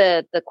got to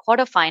the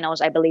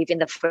quarterfinals, I believe, in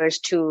the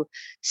first 2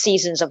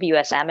 seasons of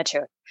U.S.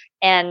 Amateur,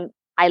 and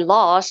I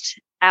lost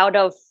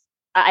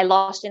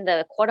in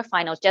the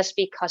quarterfinals just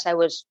because I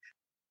was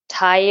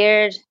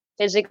tired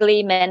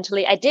physically,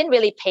 mentally. I didn't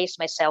really pace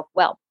myself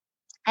well,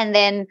 and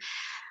then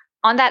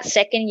on that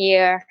second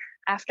year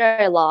after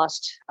I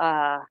lost,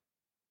 I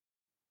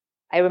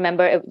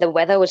remember the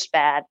weather was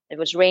bad. It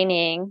was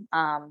raining.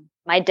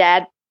 My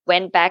dad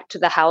went back to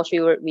the house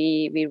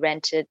we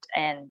rented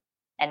and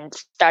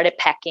started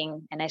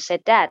packing. And I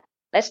said, Dad,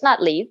 let's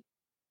not leave.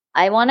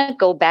 I want to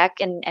go back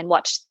and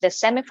watch the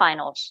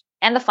semifinals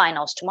and the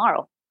finals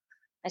tomorrow.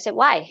 I said,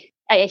 why?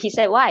 He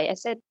said, why? I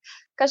said,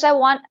 because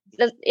I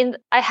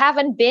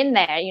haven't been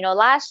there.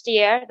 Last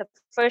year, the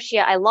first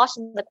year I lost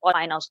in the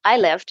quarterfinals. I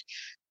left.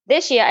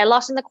 This year I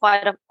lost in the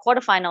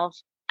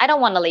quarterfinals. I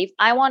don't want to leave.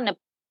 I want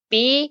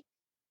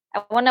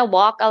to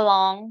walk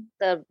along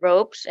the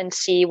ropes and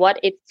see what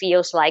it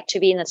feels like to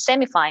be in the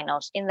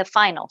semifinals, in the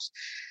finals.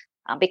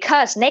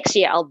 Because next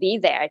year I'll be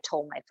there, I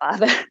told my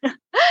father.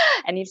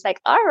 And he's like,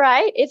 all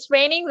right, it's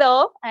raining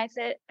though. I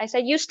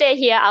said, you stay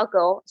here, I'll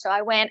go. So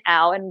I went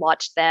out and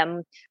watched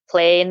them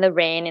play in the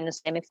rain in the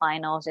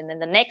semifinals. And then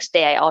the next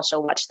day I also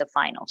watched the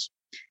finals.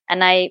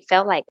 And I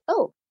felt like,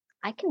 oh,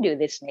 I can do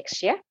this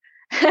next year.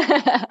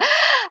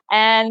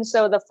 And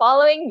so the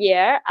following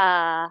year,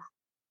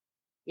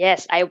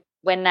 yes,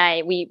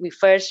 we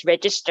first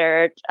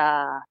registered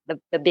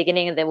the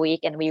beginning of the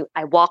week, and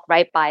I walked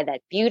right by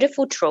that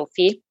beautiful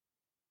trophy,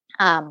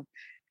 and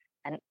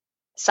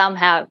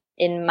somehow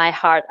in my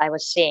heart I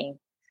was saying,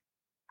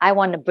 I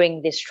want to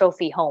bring this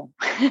trophy home.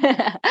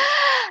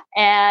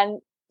 And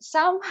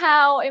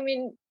somehow, I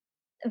mean,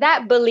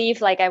 that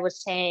belief, like I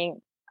was saying,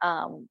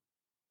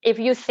 if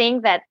you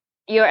think that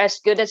you're as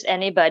good as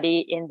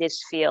anybody in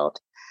this field,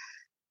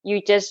 you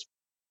just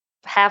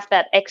have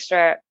that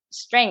extra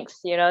strength,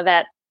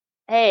 that,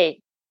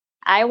 hey,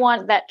 I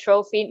want that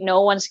trophy.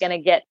 No one's going to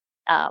get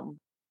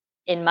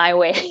in my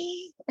way.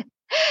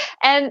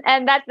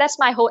 and that's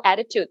my whole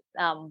attitude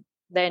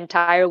the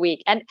entire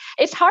week. And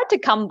it's hard to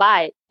come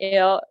by,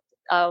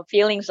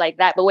 feelings like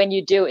that. But when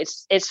you do,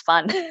 it's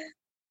fun.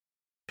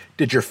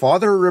 Did your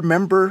father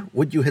remember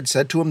what you had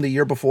said to him the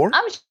year before?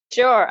 I'm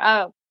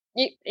sure.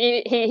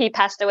 He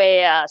passed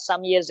away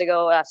some years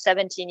ago,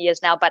 17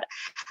 years now. But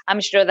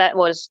I'm sure that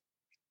was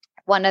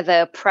one of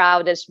the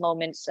proudest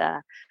moments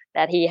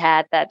that he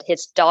had, that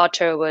his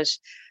daughter was,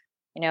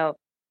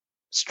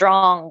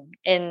 strong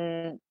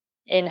in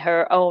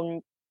her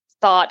own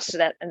thoughts,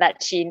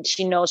 that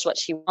she knows what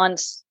she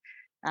wants.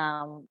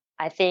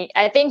 I think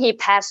he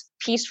passed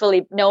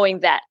peacefully, knowing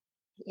that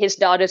his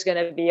daughter's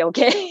going to be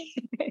okay.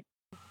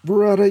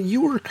 Virata,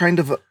 you were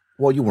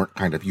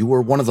you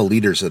were one of the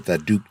leaders of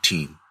that Duke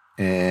team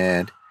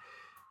and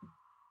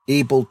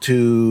able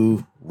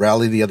to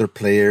rally the other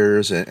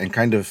players and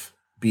kind of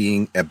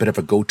being a bit of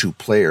a go-to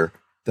player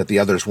that the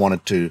others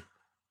wanted to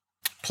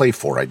play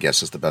for, I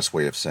guess is the best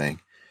way of saying.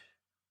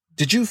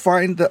 Did you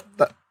find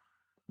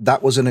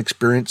that was an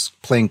experience,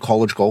 playing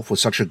college golf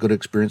was such a good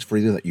experience for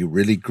you, that you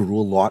really grew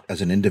a lot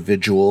as an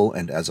individual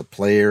and as a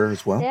player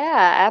as well?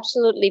 Yeah,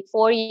 absolutely.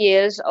 4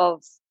 years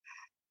of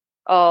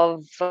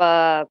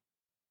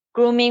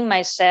grooming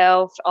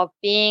myself, of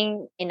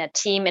being in a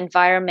team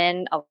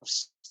environment, of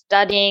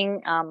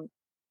studying,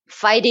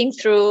 fighting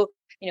through.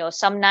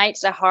 Some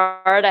nights are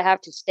hard. I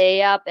have to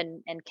stay up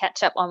and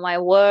catch up on my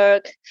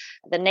work.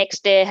 The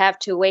next day I have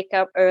to wake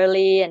up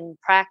early and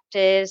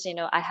practice.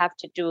 I have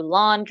to do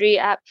laundry.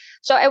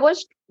 So it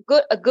was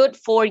a good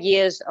 4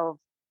 years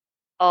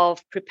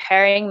of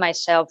preparing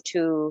myself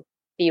to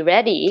be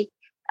ready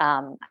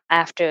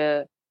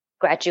after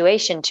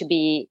graduation, to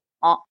be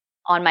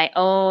on my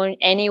own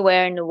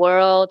anywhere in the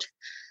world.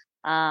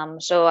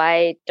 So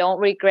I don't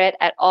regret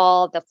at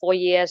all the 4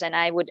 years, and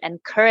I would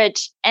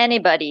encourage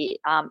anybody,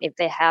 if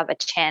they have a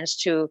chance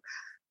to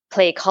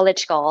play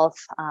college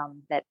golf,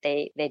 that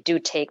they do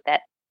take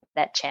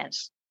that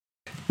chance.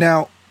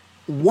 Now,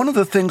 one of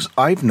the things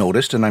I've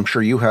noticed, and I'm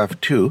sure you have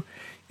too,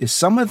 is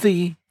some of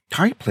the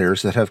Thai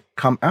players that have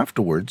come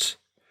afterwards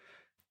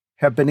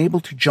have been able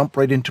to jump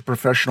right into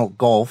professional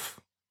golf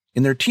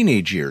in their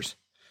teenage years.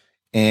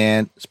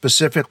 And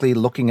specifically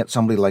looking at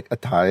somebody like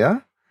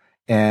Atthaya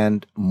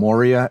and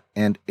Moria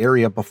and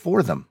Arya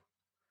before them.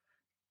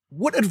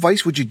 What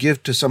advice would you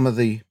give to some of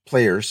the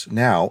players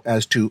now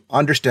as to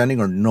understanding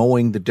or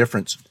knowing the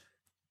difference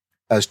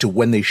as to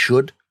when they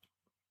should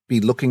be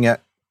looking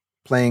at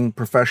playing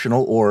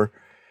professional, or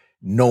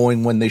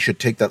knowing when they should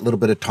take that little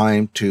bit of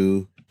time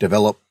to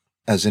develop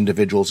as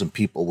individuals and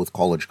people with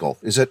college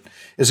golf? Is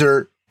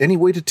there any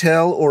way to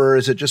tell, or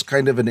is it just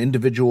kind of an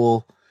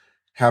individual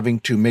having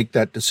to make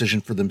that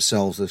decision for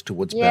themselves as to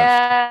what's best?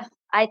 Yeah,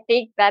 I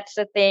think that's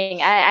the thing.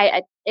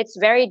 It's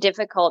very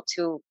difficult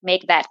to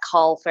make that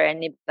call for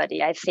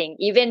anybody. I think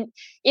even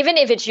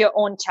if it's your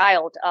own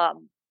child,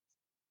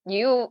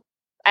 you,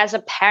 as a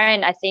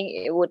parent, I think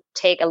it would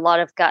take a lot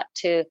of gut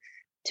to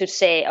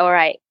say, all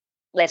right,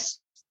 let's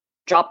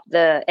drop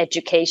the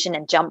education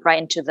and jump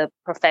right into the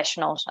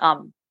professionals.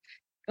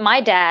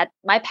 My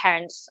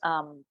parents,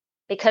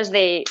 because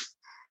they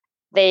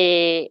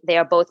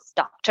are both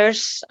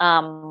doctors,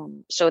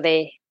 so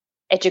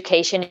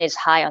education is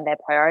high on their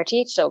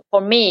priority. So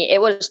for me, it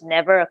was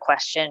never a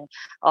question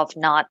of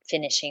not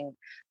finishing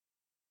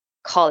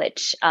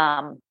college.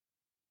 Well,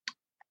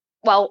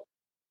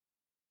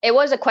 it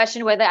was a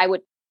question whether I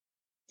would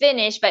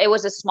finish, but it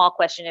was a small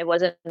question. It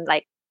wasn't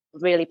like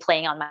really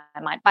playing on my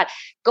mind. But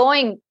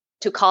going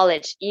to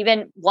college,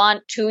 even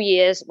 1-2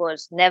 years,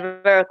 was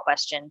never a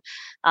question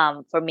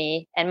for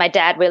me. And my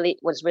dad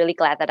was really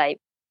glad that I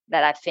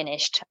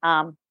finished.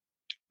 But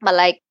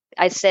like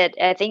I said,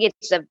 I think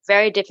it's a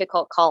very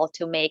difficult call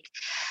to make.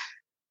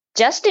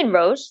 Justin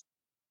Rose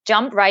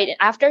jumped right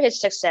after his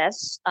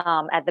success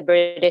at the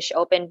British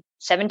Open,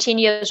 17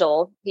 years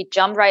old. He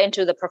jumped right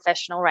into the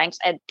professional ranks,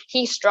 and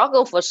he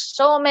struggled for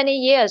so many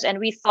years, and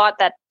we thought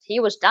that he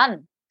was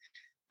done.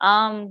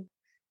 And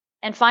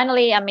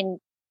finally, I mean,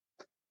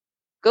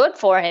 good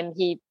for him.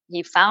 He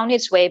found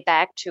his way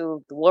back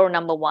to the world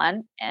number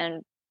one.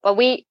 But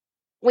we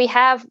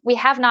have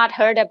not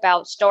heard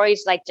about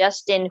stories like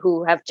Justin,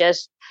 who have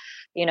just,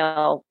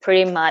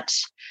 pretty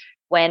much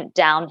went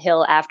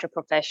downhill after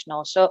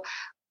professional. So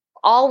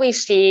all we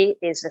see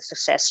is the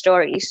success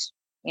stories,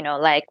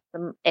 like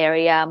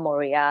Arya,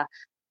 Moria,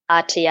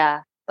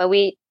 Atia, but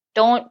we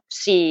don't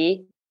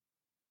see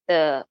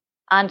the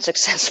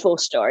unsuccessful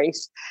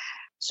stories.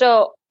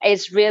 So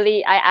it's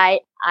really, I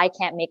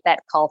can't make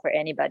that call for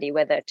anybody,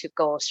 whether to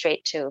go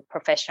straight to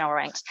professional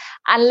ranks,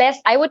 unless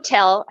I would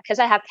tell, because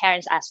I have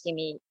parents asking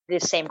me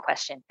this same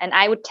question, and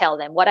I would tell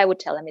them, what I would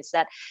tell them is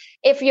that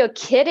if your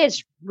kid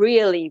is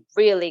really,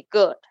 really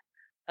good,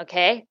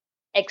 okay,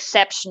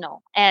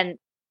 exceptional, and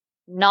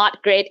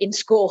not great in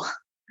school.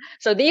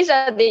 So these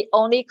are the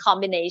only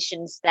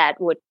combinations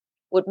that would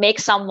make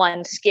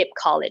someone skip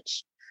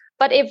college.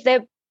 But if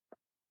they're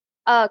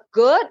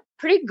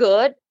pretty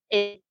good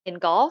in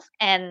golf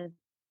and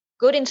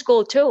good in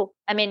school too,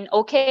 I mean,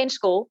 okay in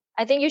school,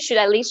 I think you should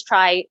at least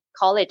try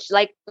college.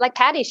 Like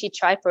Patty, she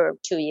tried for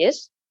 2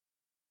 years,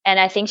 and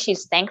I think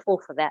she's thankful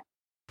for that.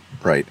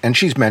 Right. And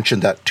she's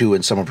mentioned that too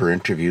in some of her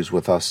interviews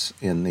with us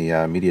in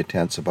the media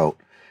tents about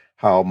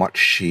how much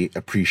she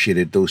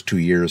appreciated those 2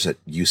 years at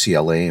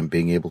UCLA and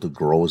being able to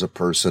grow as a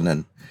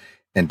person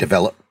and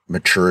develop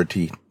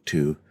maturity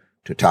to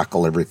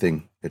tackle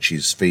everything that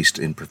she's faced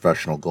in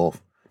professional golf.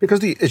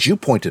 Because as you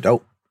pointed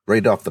out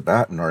right off the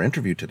bat in our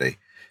interview today,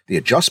 the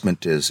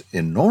adjustment is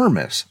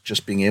enormous.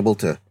 Just being able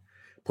to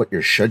put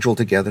your schedule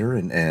together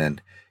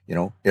and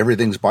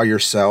everything's by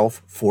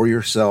yourself, for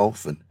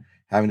yourself, and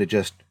having to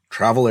just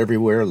travel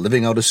everywhere,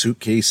 living out of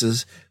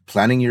suitcases,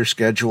 planning your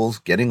schedules,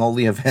 getting all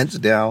the events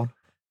down.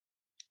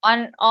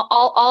 On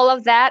all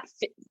of that,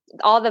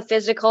 all the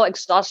physical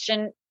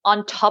exhaustion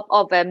on top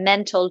of a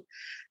mental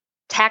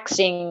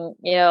taxing,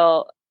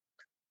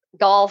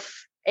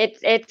 golf,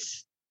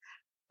 it's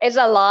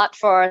a lot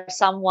for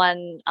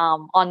someone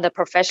on the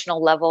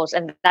professional levels,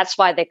 and that's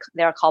why they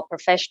are called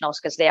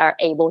professionals, because they are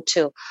able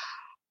to,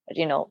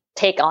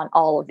 take on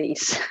all of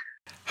these.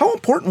 How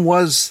important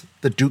was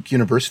the Duke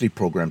University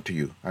program to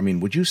you? I mean,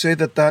 would you say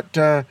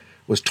that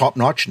was top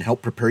notch and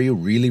helped prepare you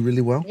really,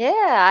 really well? Yeah,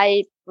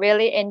 I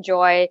really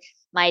enjoy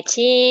my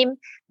team,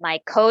 my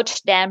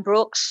coach, Dan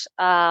Brooks,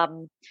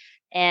 and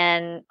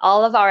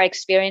all of our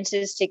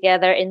experiences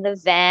together in the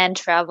van,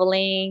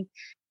 traveling,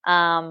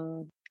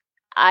 and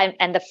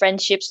the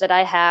friendships that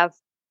I have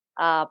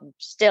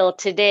still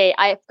today.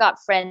 I've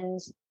got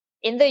friends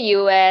in the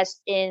US,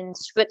 in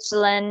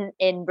Switzerland,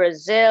 in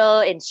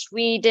Brazil, in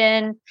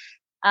Sweden.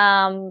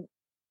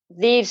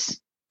 These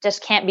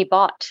just can't be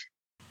bought.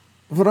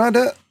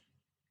 Verada,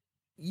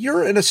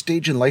 you're in a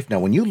stage in life now.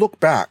 When you look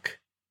back,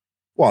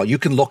 well, you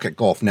can look at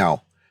golf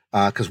now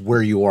because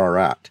where you are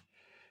at.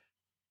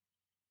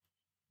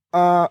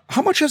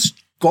 How much has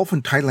golf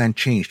in Thailand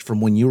changed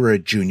from when you were a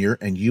junior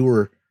and you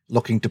were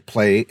looking to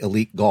play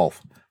elite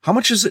golf? How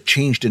much has it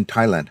changed in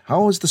Thailand?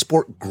 How has the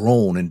sport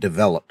grown and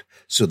developed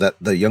so that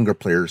the younger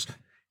players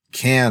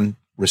can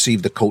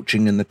receive the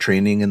coaching and the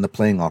training and the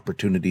playing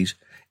opportunities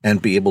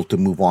and be able to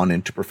move on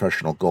into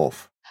professional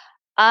golf?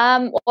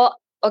 Well,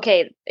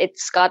 okay,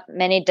 it's got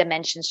many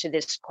dimensions to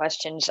these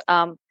questions.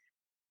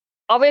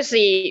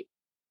 Obviously,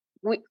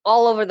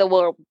 all over the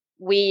world,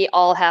 we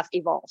all have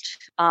evolved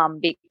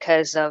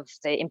because of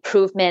the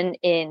improvement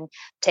in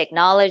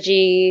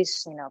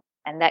technologies,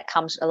 and that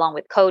comes along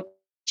with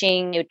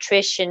coaching,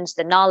 nutrition,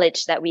 the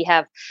knowledge that we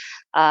have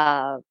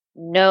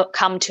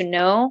come to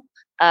know.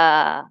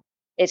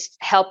 It's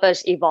helped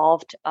us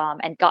evolve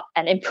and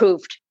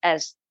improved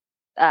as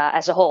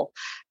a whole.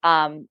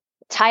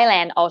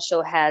 Thailand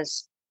also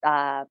has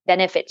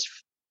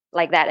benefits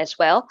like that as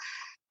well.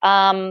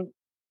 And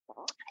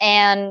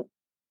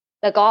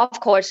the golf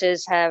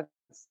courses have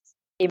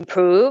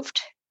improved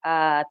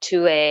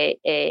to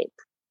a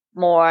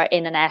more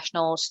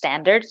international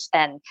standards,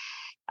 and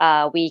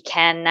we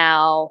can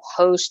now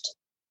host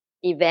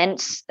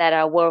events that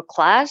are world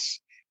class.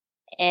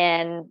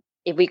 And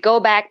if we go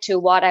back to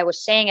what I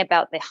was saying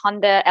about the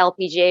Honda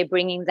LPGA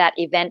bringing that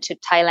event to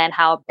Thailand,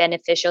 how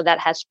beneficial that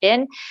has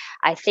been,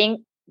 I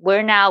think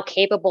we're now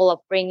capable of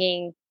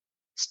bringing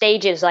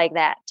stages like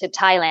that to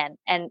Thailand.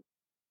 And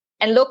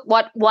look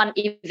what one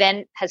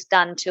event has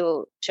done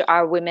to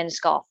our women's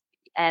golf.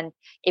 And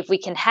if we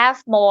can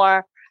have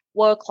more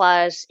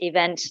world-class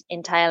events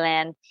in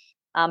Thailand,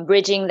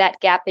 bridging that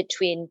gap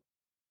between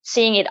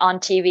seeing it on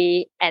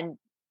TV and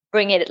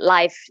bringing it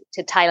live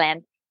to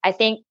Thailand, I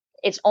think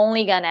it's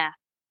only gonna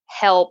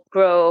help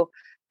grow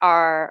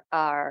our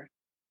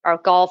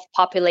golf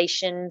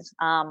populations.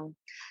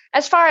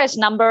 As far as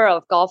number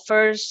of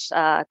golfers,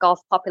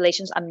 golf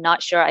populations, I'm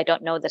not sure. I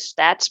don't know the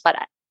stats,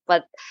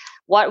 but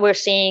what we're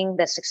seeing,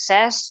 the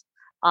success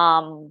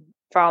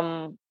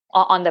from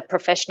on the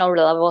professional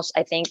levels,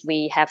 I think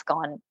we have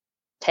gone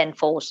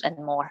tenfold and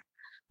more.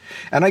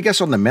 And I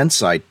guess on the men's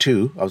side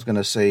too, I was going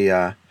to say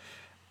a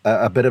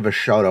bit of a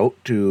shout out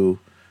to,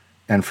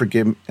 and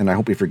I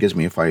hope he forgives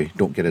me if I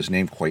don't get his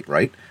name quite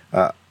right,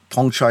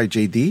 Thongchai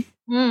JD.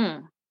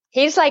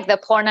 He's like the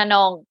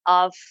Pornanong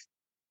of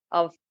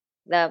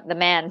the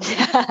man.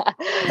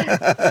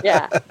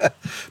 Yeah.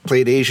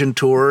 Played Asian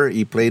Tour.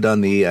 He played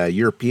on the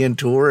European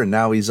Tour, and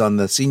now he's on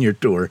the Senior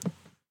Tour.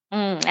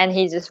 And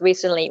he just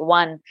recently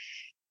won.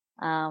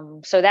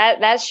 So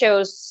that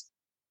shows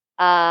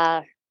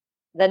the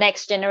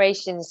next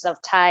generations of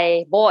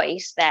Thai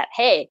boys that,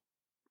 hey,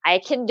 I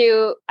can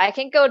go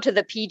to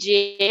the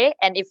PGA,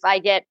 and if I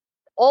get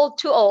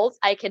too old,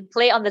 I can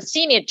play on the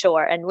Senior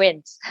Tour and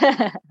win.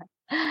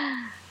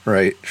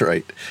 Right.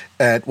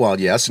 And well,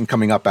 yes, and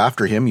coming up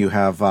after him, you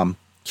have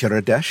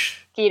Kiradech.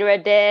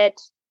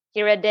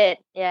 Kiradech,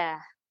 yeah.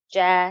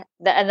 Jazz.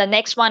 And the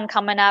next one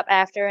coming up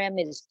after him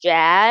is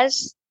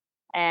Jazz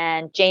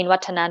and Jane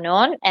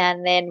Watananon.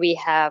 And then we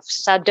have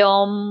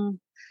Sadom,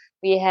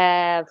 we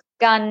have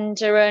Gan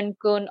Jaran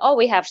Kun. Oh,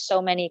 we have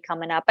so many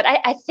coming up. But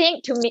I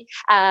think, to me,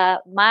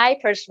 my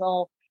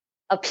personal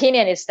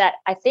opinion is that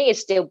I think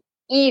it's still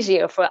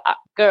easier for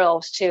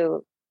girls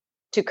to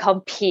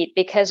compete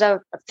because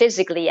of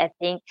physically. I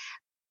think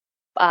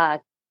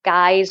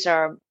guys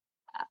are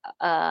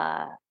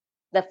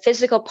the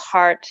physical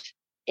part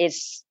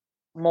is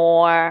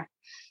more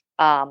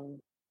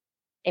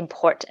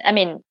important. I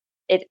mean,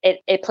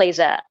 it plays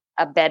a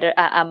better,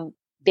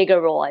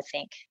 bigger role, I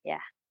think.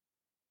 Yeah,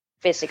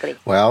 physically.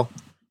 Well,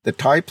 the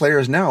Thai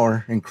players now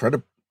are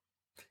incredible.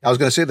 I was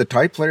going to say the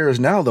Thai players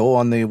now, though,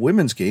 on the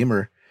women's game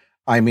are,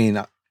 I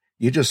mean,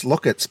 you just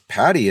look at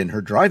Patty and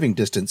her driving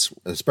distance,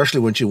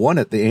 especially when she won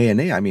at the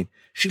ANA. I mean,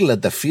 she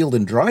led the field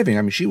in driving.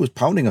 I mean, she was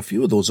pounding a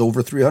few of those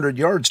over 300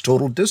 yards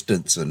total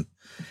distance, and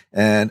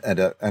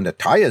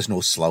Ataya's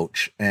no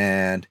slouch,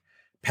 and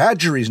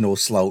Padgery's no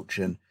slouch.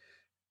 And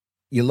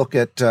you look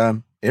at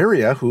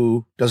Aria,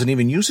 who doesn't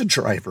even use a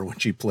driver when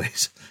she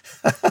plays.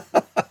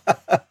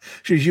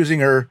 She's using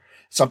her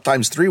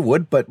sometimes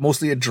 3-wood, but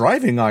mostly a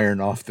driving iron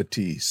off the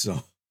tee.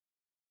 So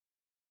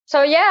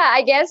yeah,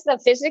 I guess the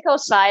physical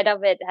side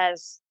of it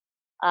has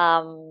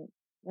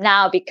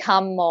now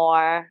become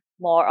more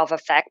of a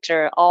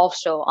factor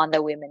also on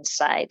the women's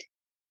side.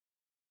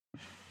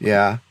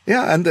 Yeah,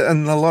 and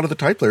a lot of the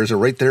Thai players are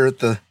right there at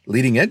the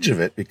leading edge of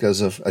it because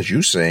of, as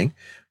you're saying,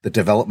 the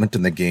development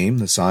in the game,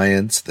 the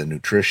science, the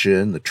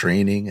nutrition, the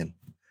training, and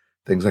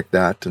things like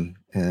that.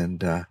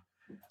 And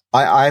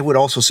I would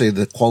also say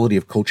the quality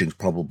of coaching's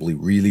probably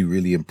really,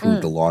 really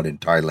improved a lot in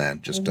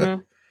Thailand, just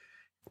to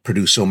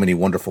produce so many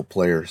wonderful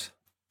players.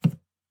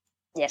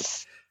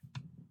 Yes.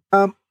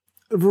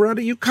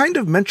 Virata, you kind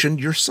of mentioned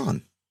your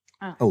son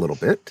a little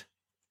bit.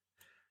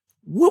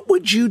 What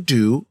would you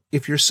do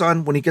if your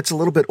son, when he gets a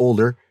little bit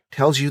older,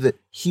 tells you that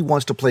he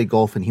wants to play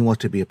golf and he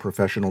wants to be a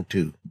professional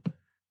too?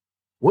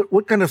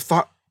 What kind of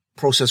thought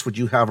process would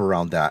you have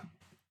around that?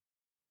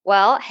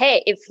 Well,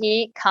 hey, if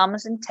he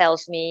comes and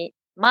tells me,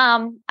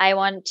 Mom, I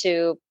want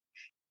to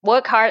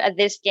work hard at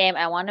this game,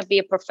 I want to be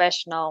a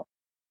professional.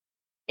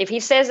 If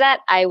he says that,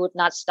 I would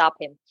not stop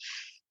him.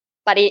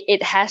 But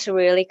it has to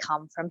really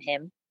come from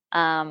him.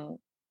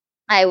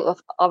 I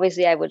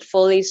would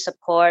fully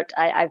support.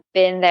 I've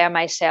been there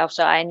myself,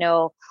 so I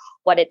know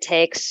what it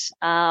takes.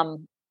 But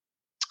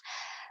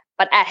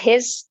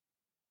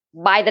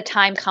by the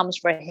time comes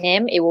for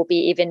him, it will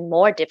be even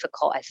more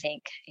difficult, I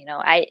think.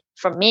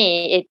 For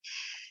me,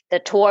 the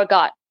tour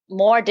got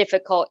more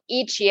difficult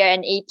each year,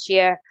 and each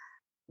year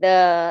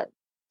the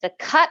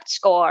cut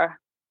score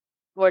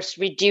was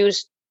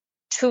reduced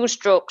 2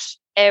 strokes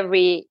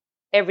every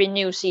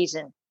new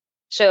season.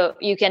 So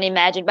you can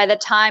imagine by the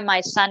time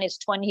my son is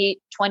 20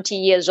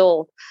 years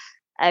old,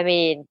 I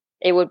mean,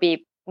 it would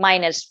be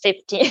minus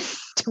 15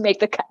 to make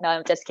the cut. No,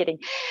 I'm just kidding.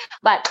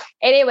 But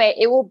anyway,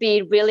 it will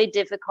be really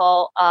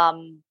difficult.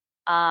 But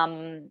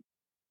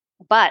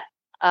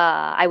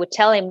I would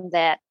tell him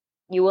that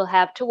you will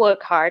have to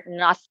work hard.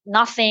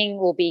 Nothing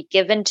will be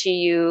given to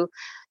you.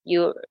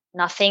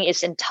 Nothing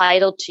is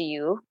entitled to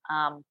you.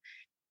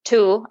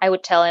 2, I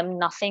would tell him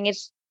nothing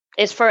is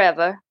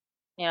forever.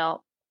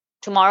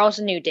 Tomorrow's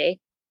a new day.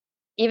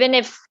 Even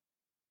if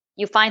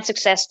you find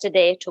success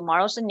today,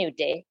 tomorrow's a new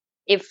day.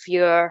 If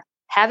you're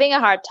having a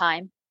hard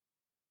time,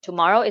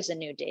 tomorrow is a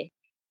new day.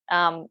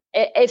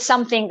 It's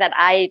something that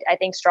I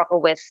think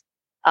struggle with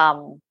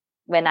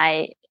when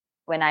I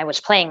was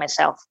playing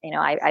myself.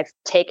 I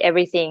take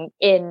everything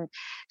in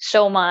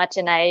so much,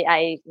 and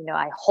I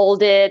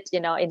hold it,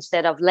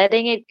 instead of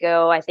letting it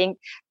go. I think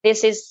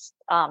this is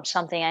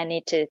something I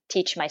need to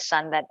teach my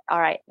son, that all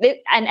right,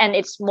 and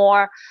it's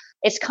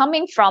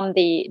coming from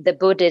the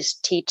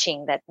Buddhist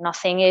teaching that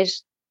nothing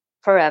is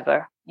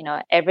forever.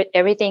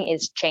 Everything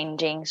is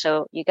changing,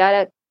 so you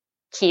gotta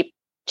keep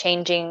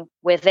changing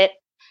with it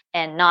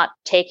and not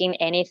taking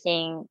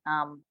anything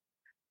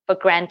for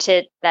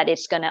granted that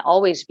it's gonna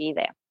always be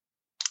there.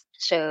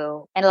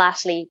 So, and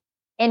lastly,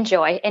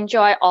 enjoy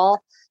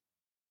all,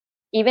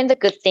 even the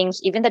good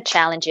things, even the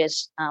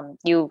challenges.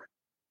 You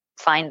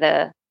find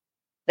the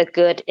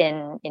good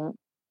in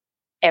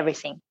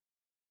everything.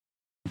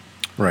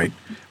 Right.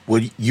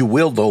 Well, you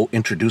will, though,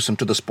 introduce him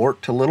to the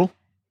sport a little?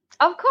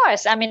 Of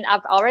course. I mean,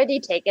 I've already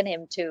taken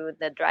him to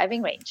the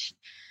driving range.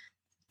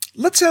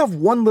 Let's have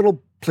one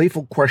little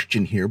playful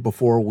question here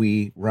before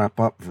we wrap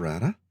up,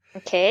 Verada.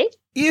 Okay.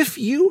 If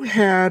you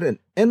had an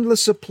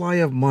endless supply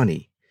of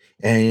money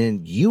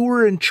and you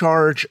were in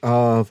charge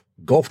of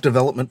golf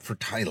development for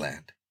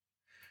Thailand,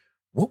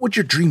 what would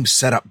your dream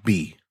setup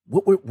be?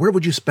 Where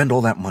would you spend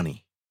all that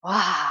money?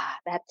 Wow,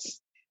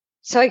 that's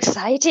so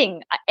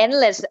exciting.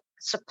 Endless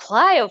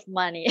supply of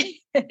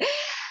money.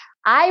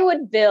 I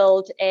would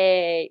build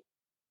a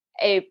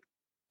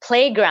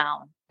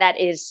playground that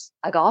is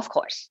a golf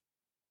course.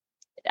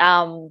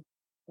 And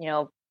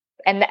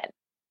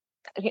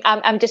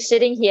I'm just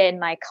sitting here in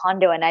my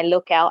condo and I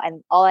look out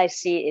and all I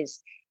see is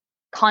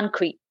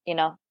concrete,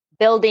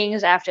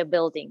 buildings after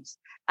buildings.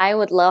 I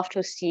would love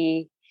to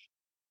see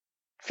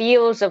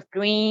fields of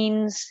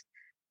greens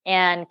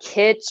and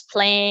kids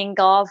playing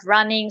golf,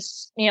 running.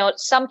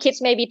 Some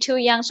kids may be too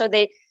young, so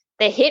they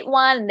hit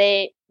one,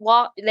 they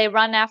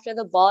run after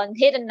the ball and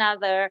hit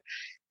another.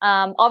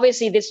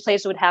 Obviously, this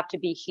place would have to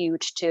be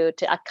huge to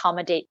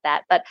accommodate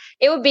that, but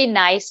it would be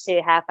nice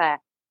to have a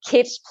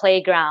kids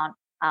playground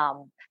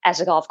as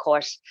a golf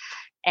course,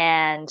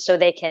 and so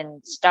they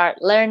can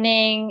start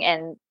learning,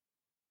 and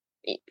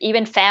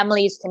even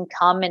families can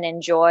come and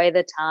enjoy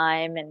the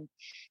time. And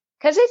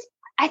because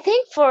I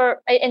think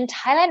in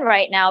Thailand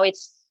right now,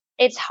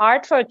 it's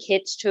hard for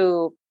kids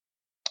to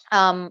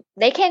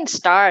they can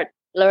start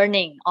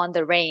learning on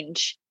the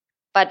range,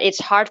 but it's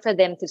hard for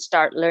them to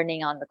start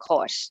learning on the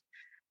course,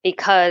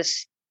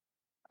 because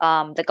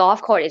the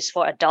golf course is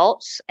for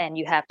adults and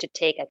you have to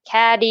take a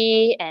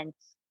caddy, and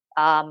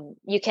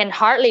you can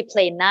hardly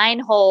play 9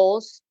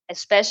 holes,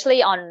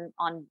 especially on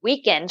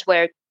weekends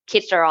where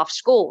kids are off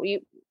school.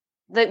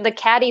 The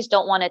caddies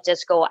don't want to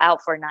just go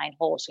out for 9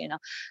 holes,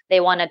 they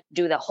want to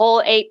do the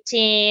whole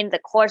 18. The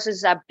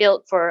courses are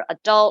built for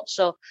adults.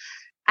 So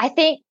I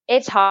think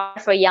it's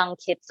hard for young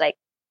kids like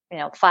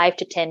 5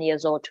 to 10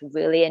 years old to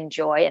really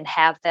enjoy and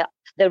have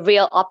the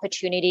real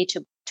opportunity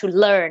to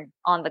learn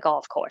on the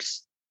golf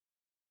course.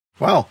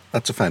 Wow,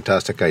 that's a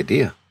fantastic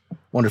idea.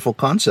 Wonderful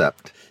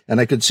concept.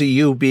 And I could see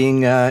you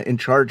being in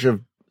charge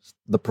of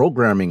the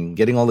programming,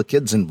 getting all the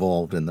kids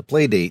involved and the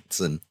play dates.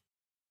 And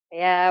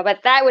yeah,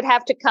 but that would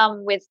have to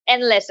come with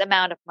endless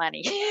amount of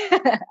money.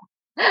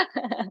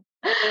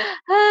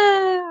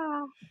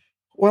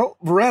 Well,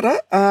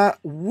 Verada,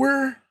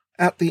 we're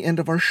at the end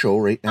of our show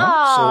right now.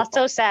 Oh,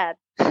 so sad.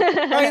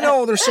 I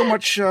know, there's so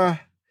much.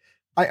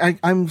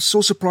 I'm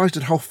so surprised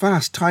at how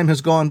fast time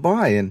has gone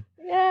by, and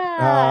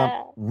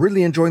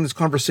really enjoying this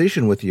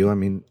conversation with you. I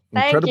mean,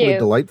 incredibly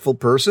delightful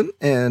person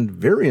and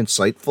very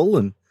insightful,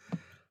 and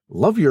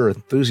love your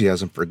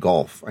enthusiasm for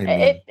golf. I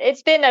mean,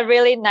 it's been a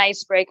really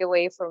nice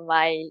breakaway from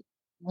my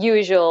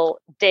usual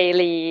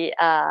daily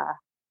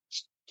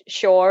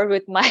chore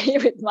with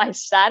my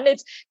son.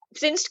 It's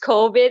since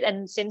COVID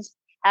and since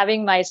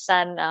having my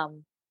son,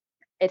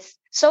 it's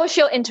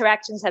social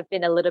interactions have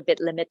been a little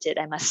bit limited,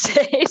 I must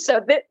say. So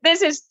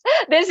this is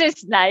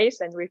nice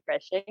and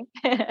refreshing.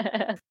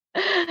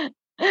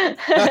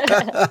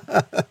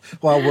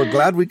 Well, we're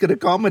glad we could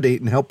accommodate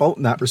and help out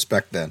in that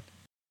respect then.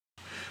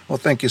 Well,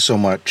 thank you so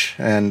much.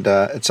 And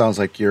it sounds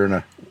like you're in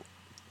an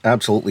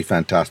absolutely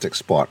fantastic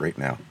spot right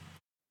now.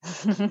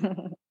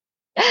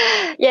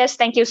 Yes,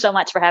 thank you so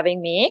much for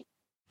having me.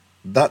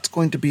 That's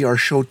going to be our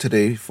show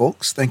today,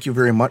 folks. Thank you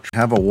very much.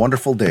 Have a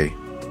wonderful day.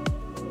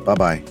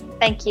 Bye-bye.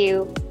 Thank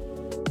you.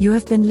 You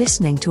have been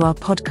listening to our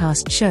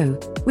podcast show,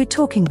 We're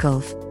Talking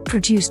Golf,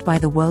 produced by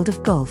The World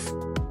of Golf.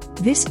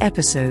 This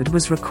episode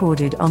was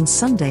recorded on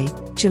Sunday,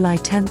 July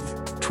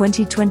 10th,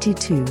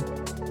 2022.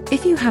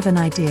 If you have an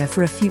idea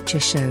for a future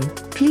show,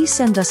 please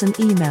send us an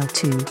email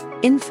to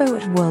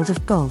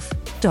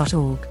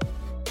info@worldofgolf.org.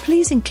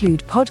 Please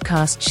include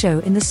podcast show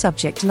in the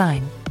subject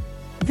line.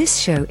 This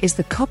show is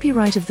the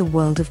copyright of The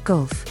World of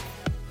Golf.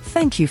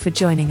 Thank you for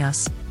joining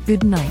us.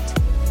 Good night.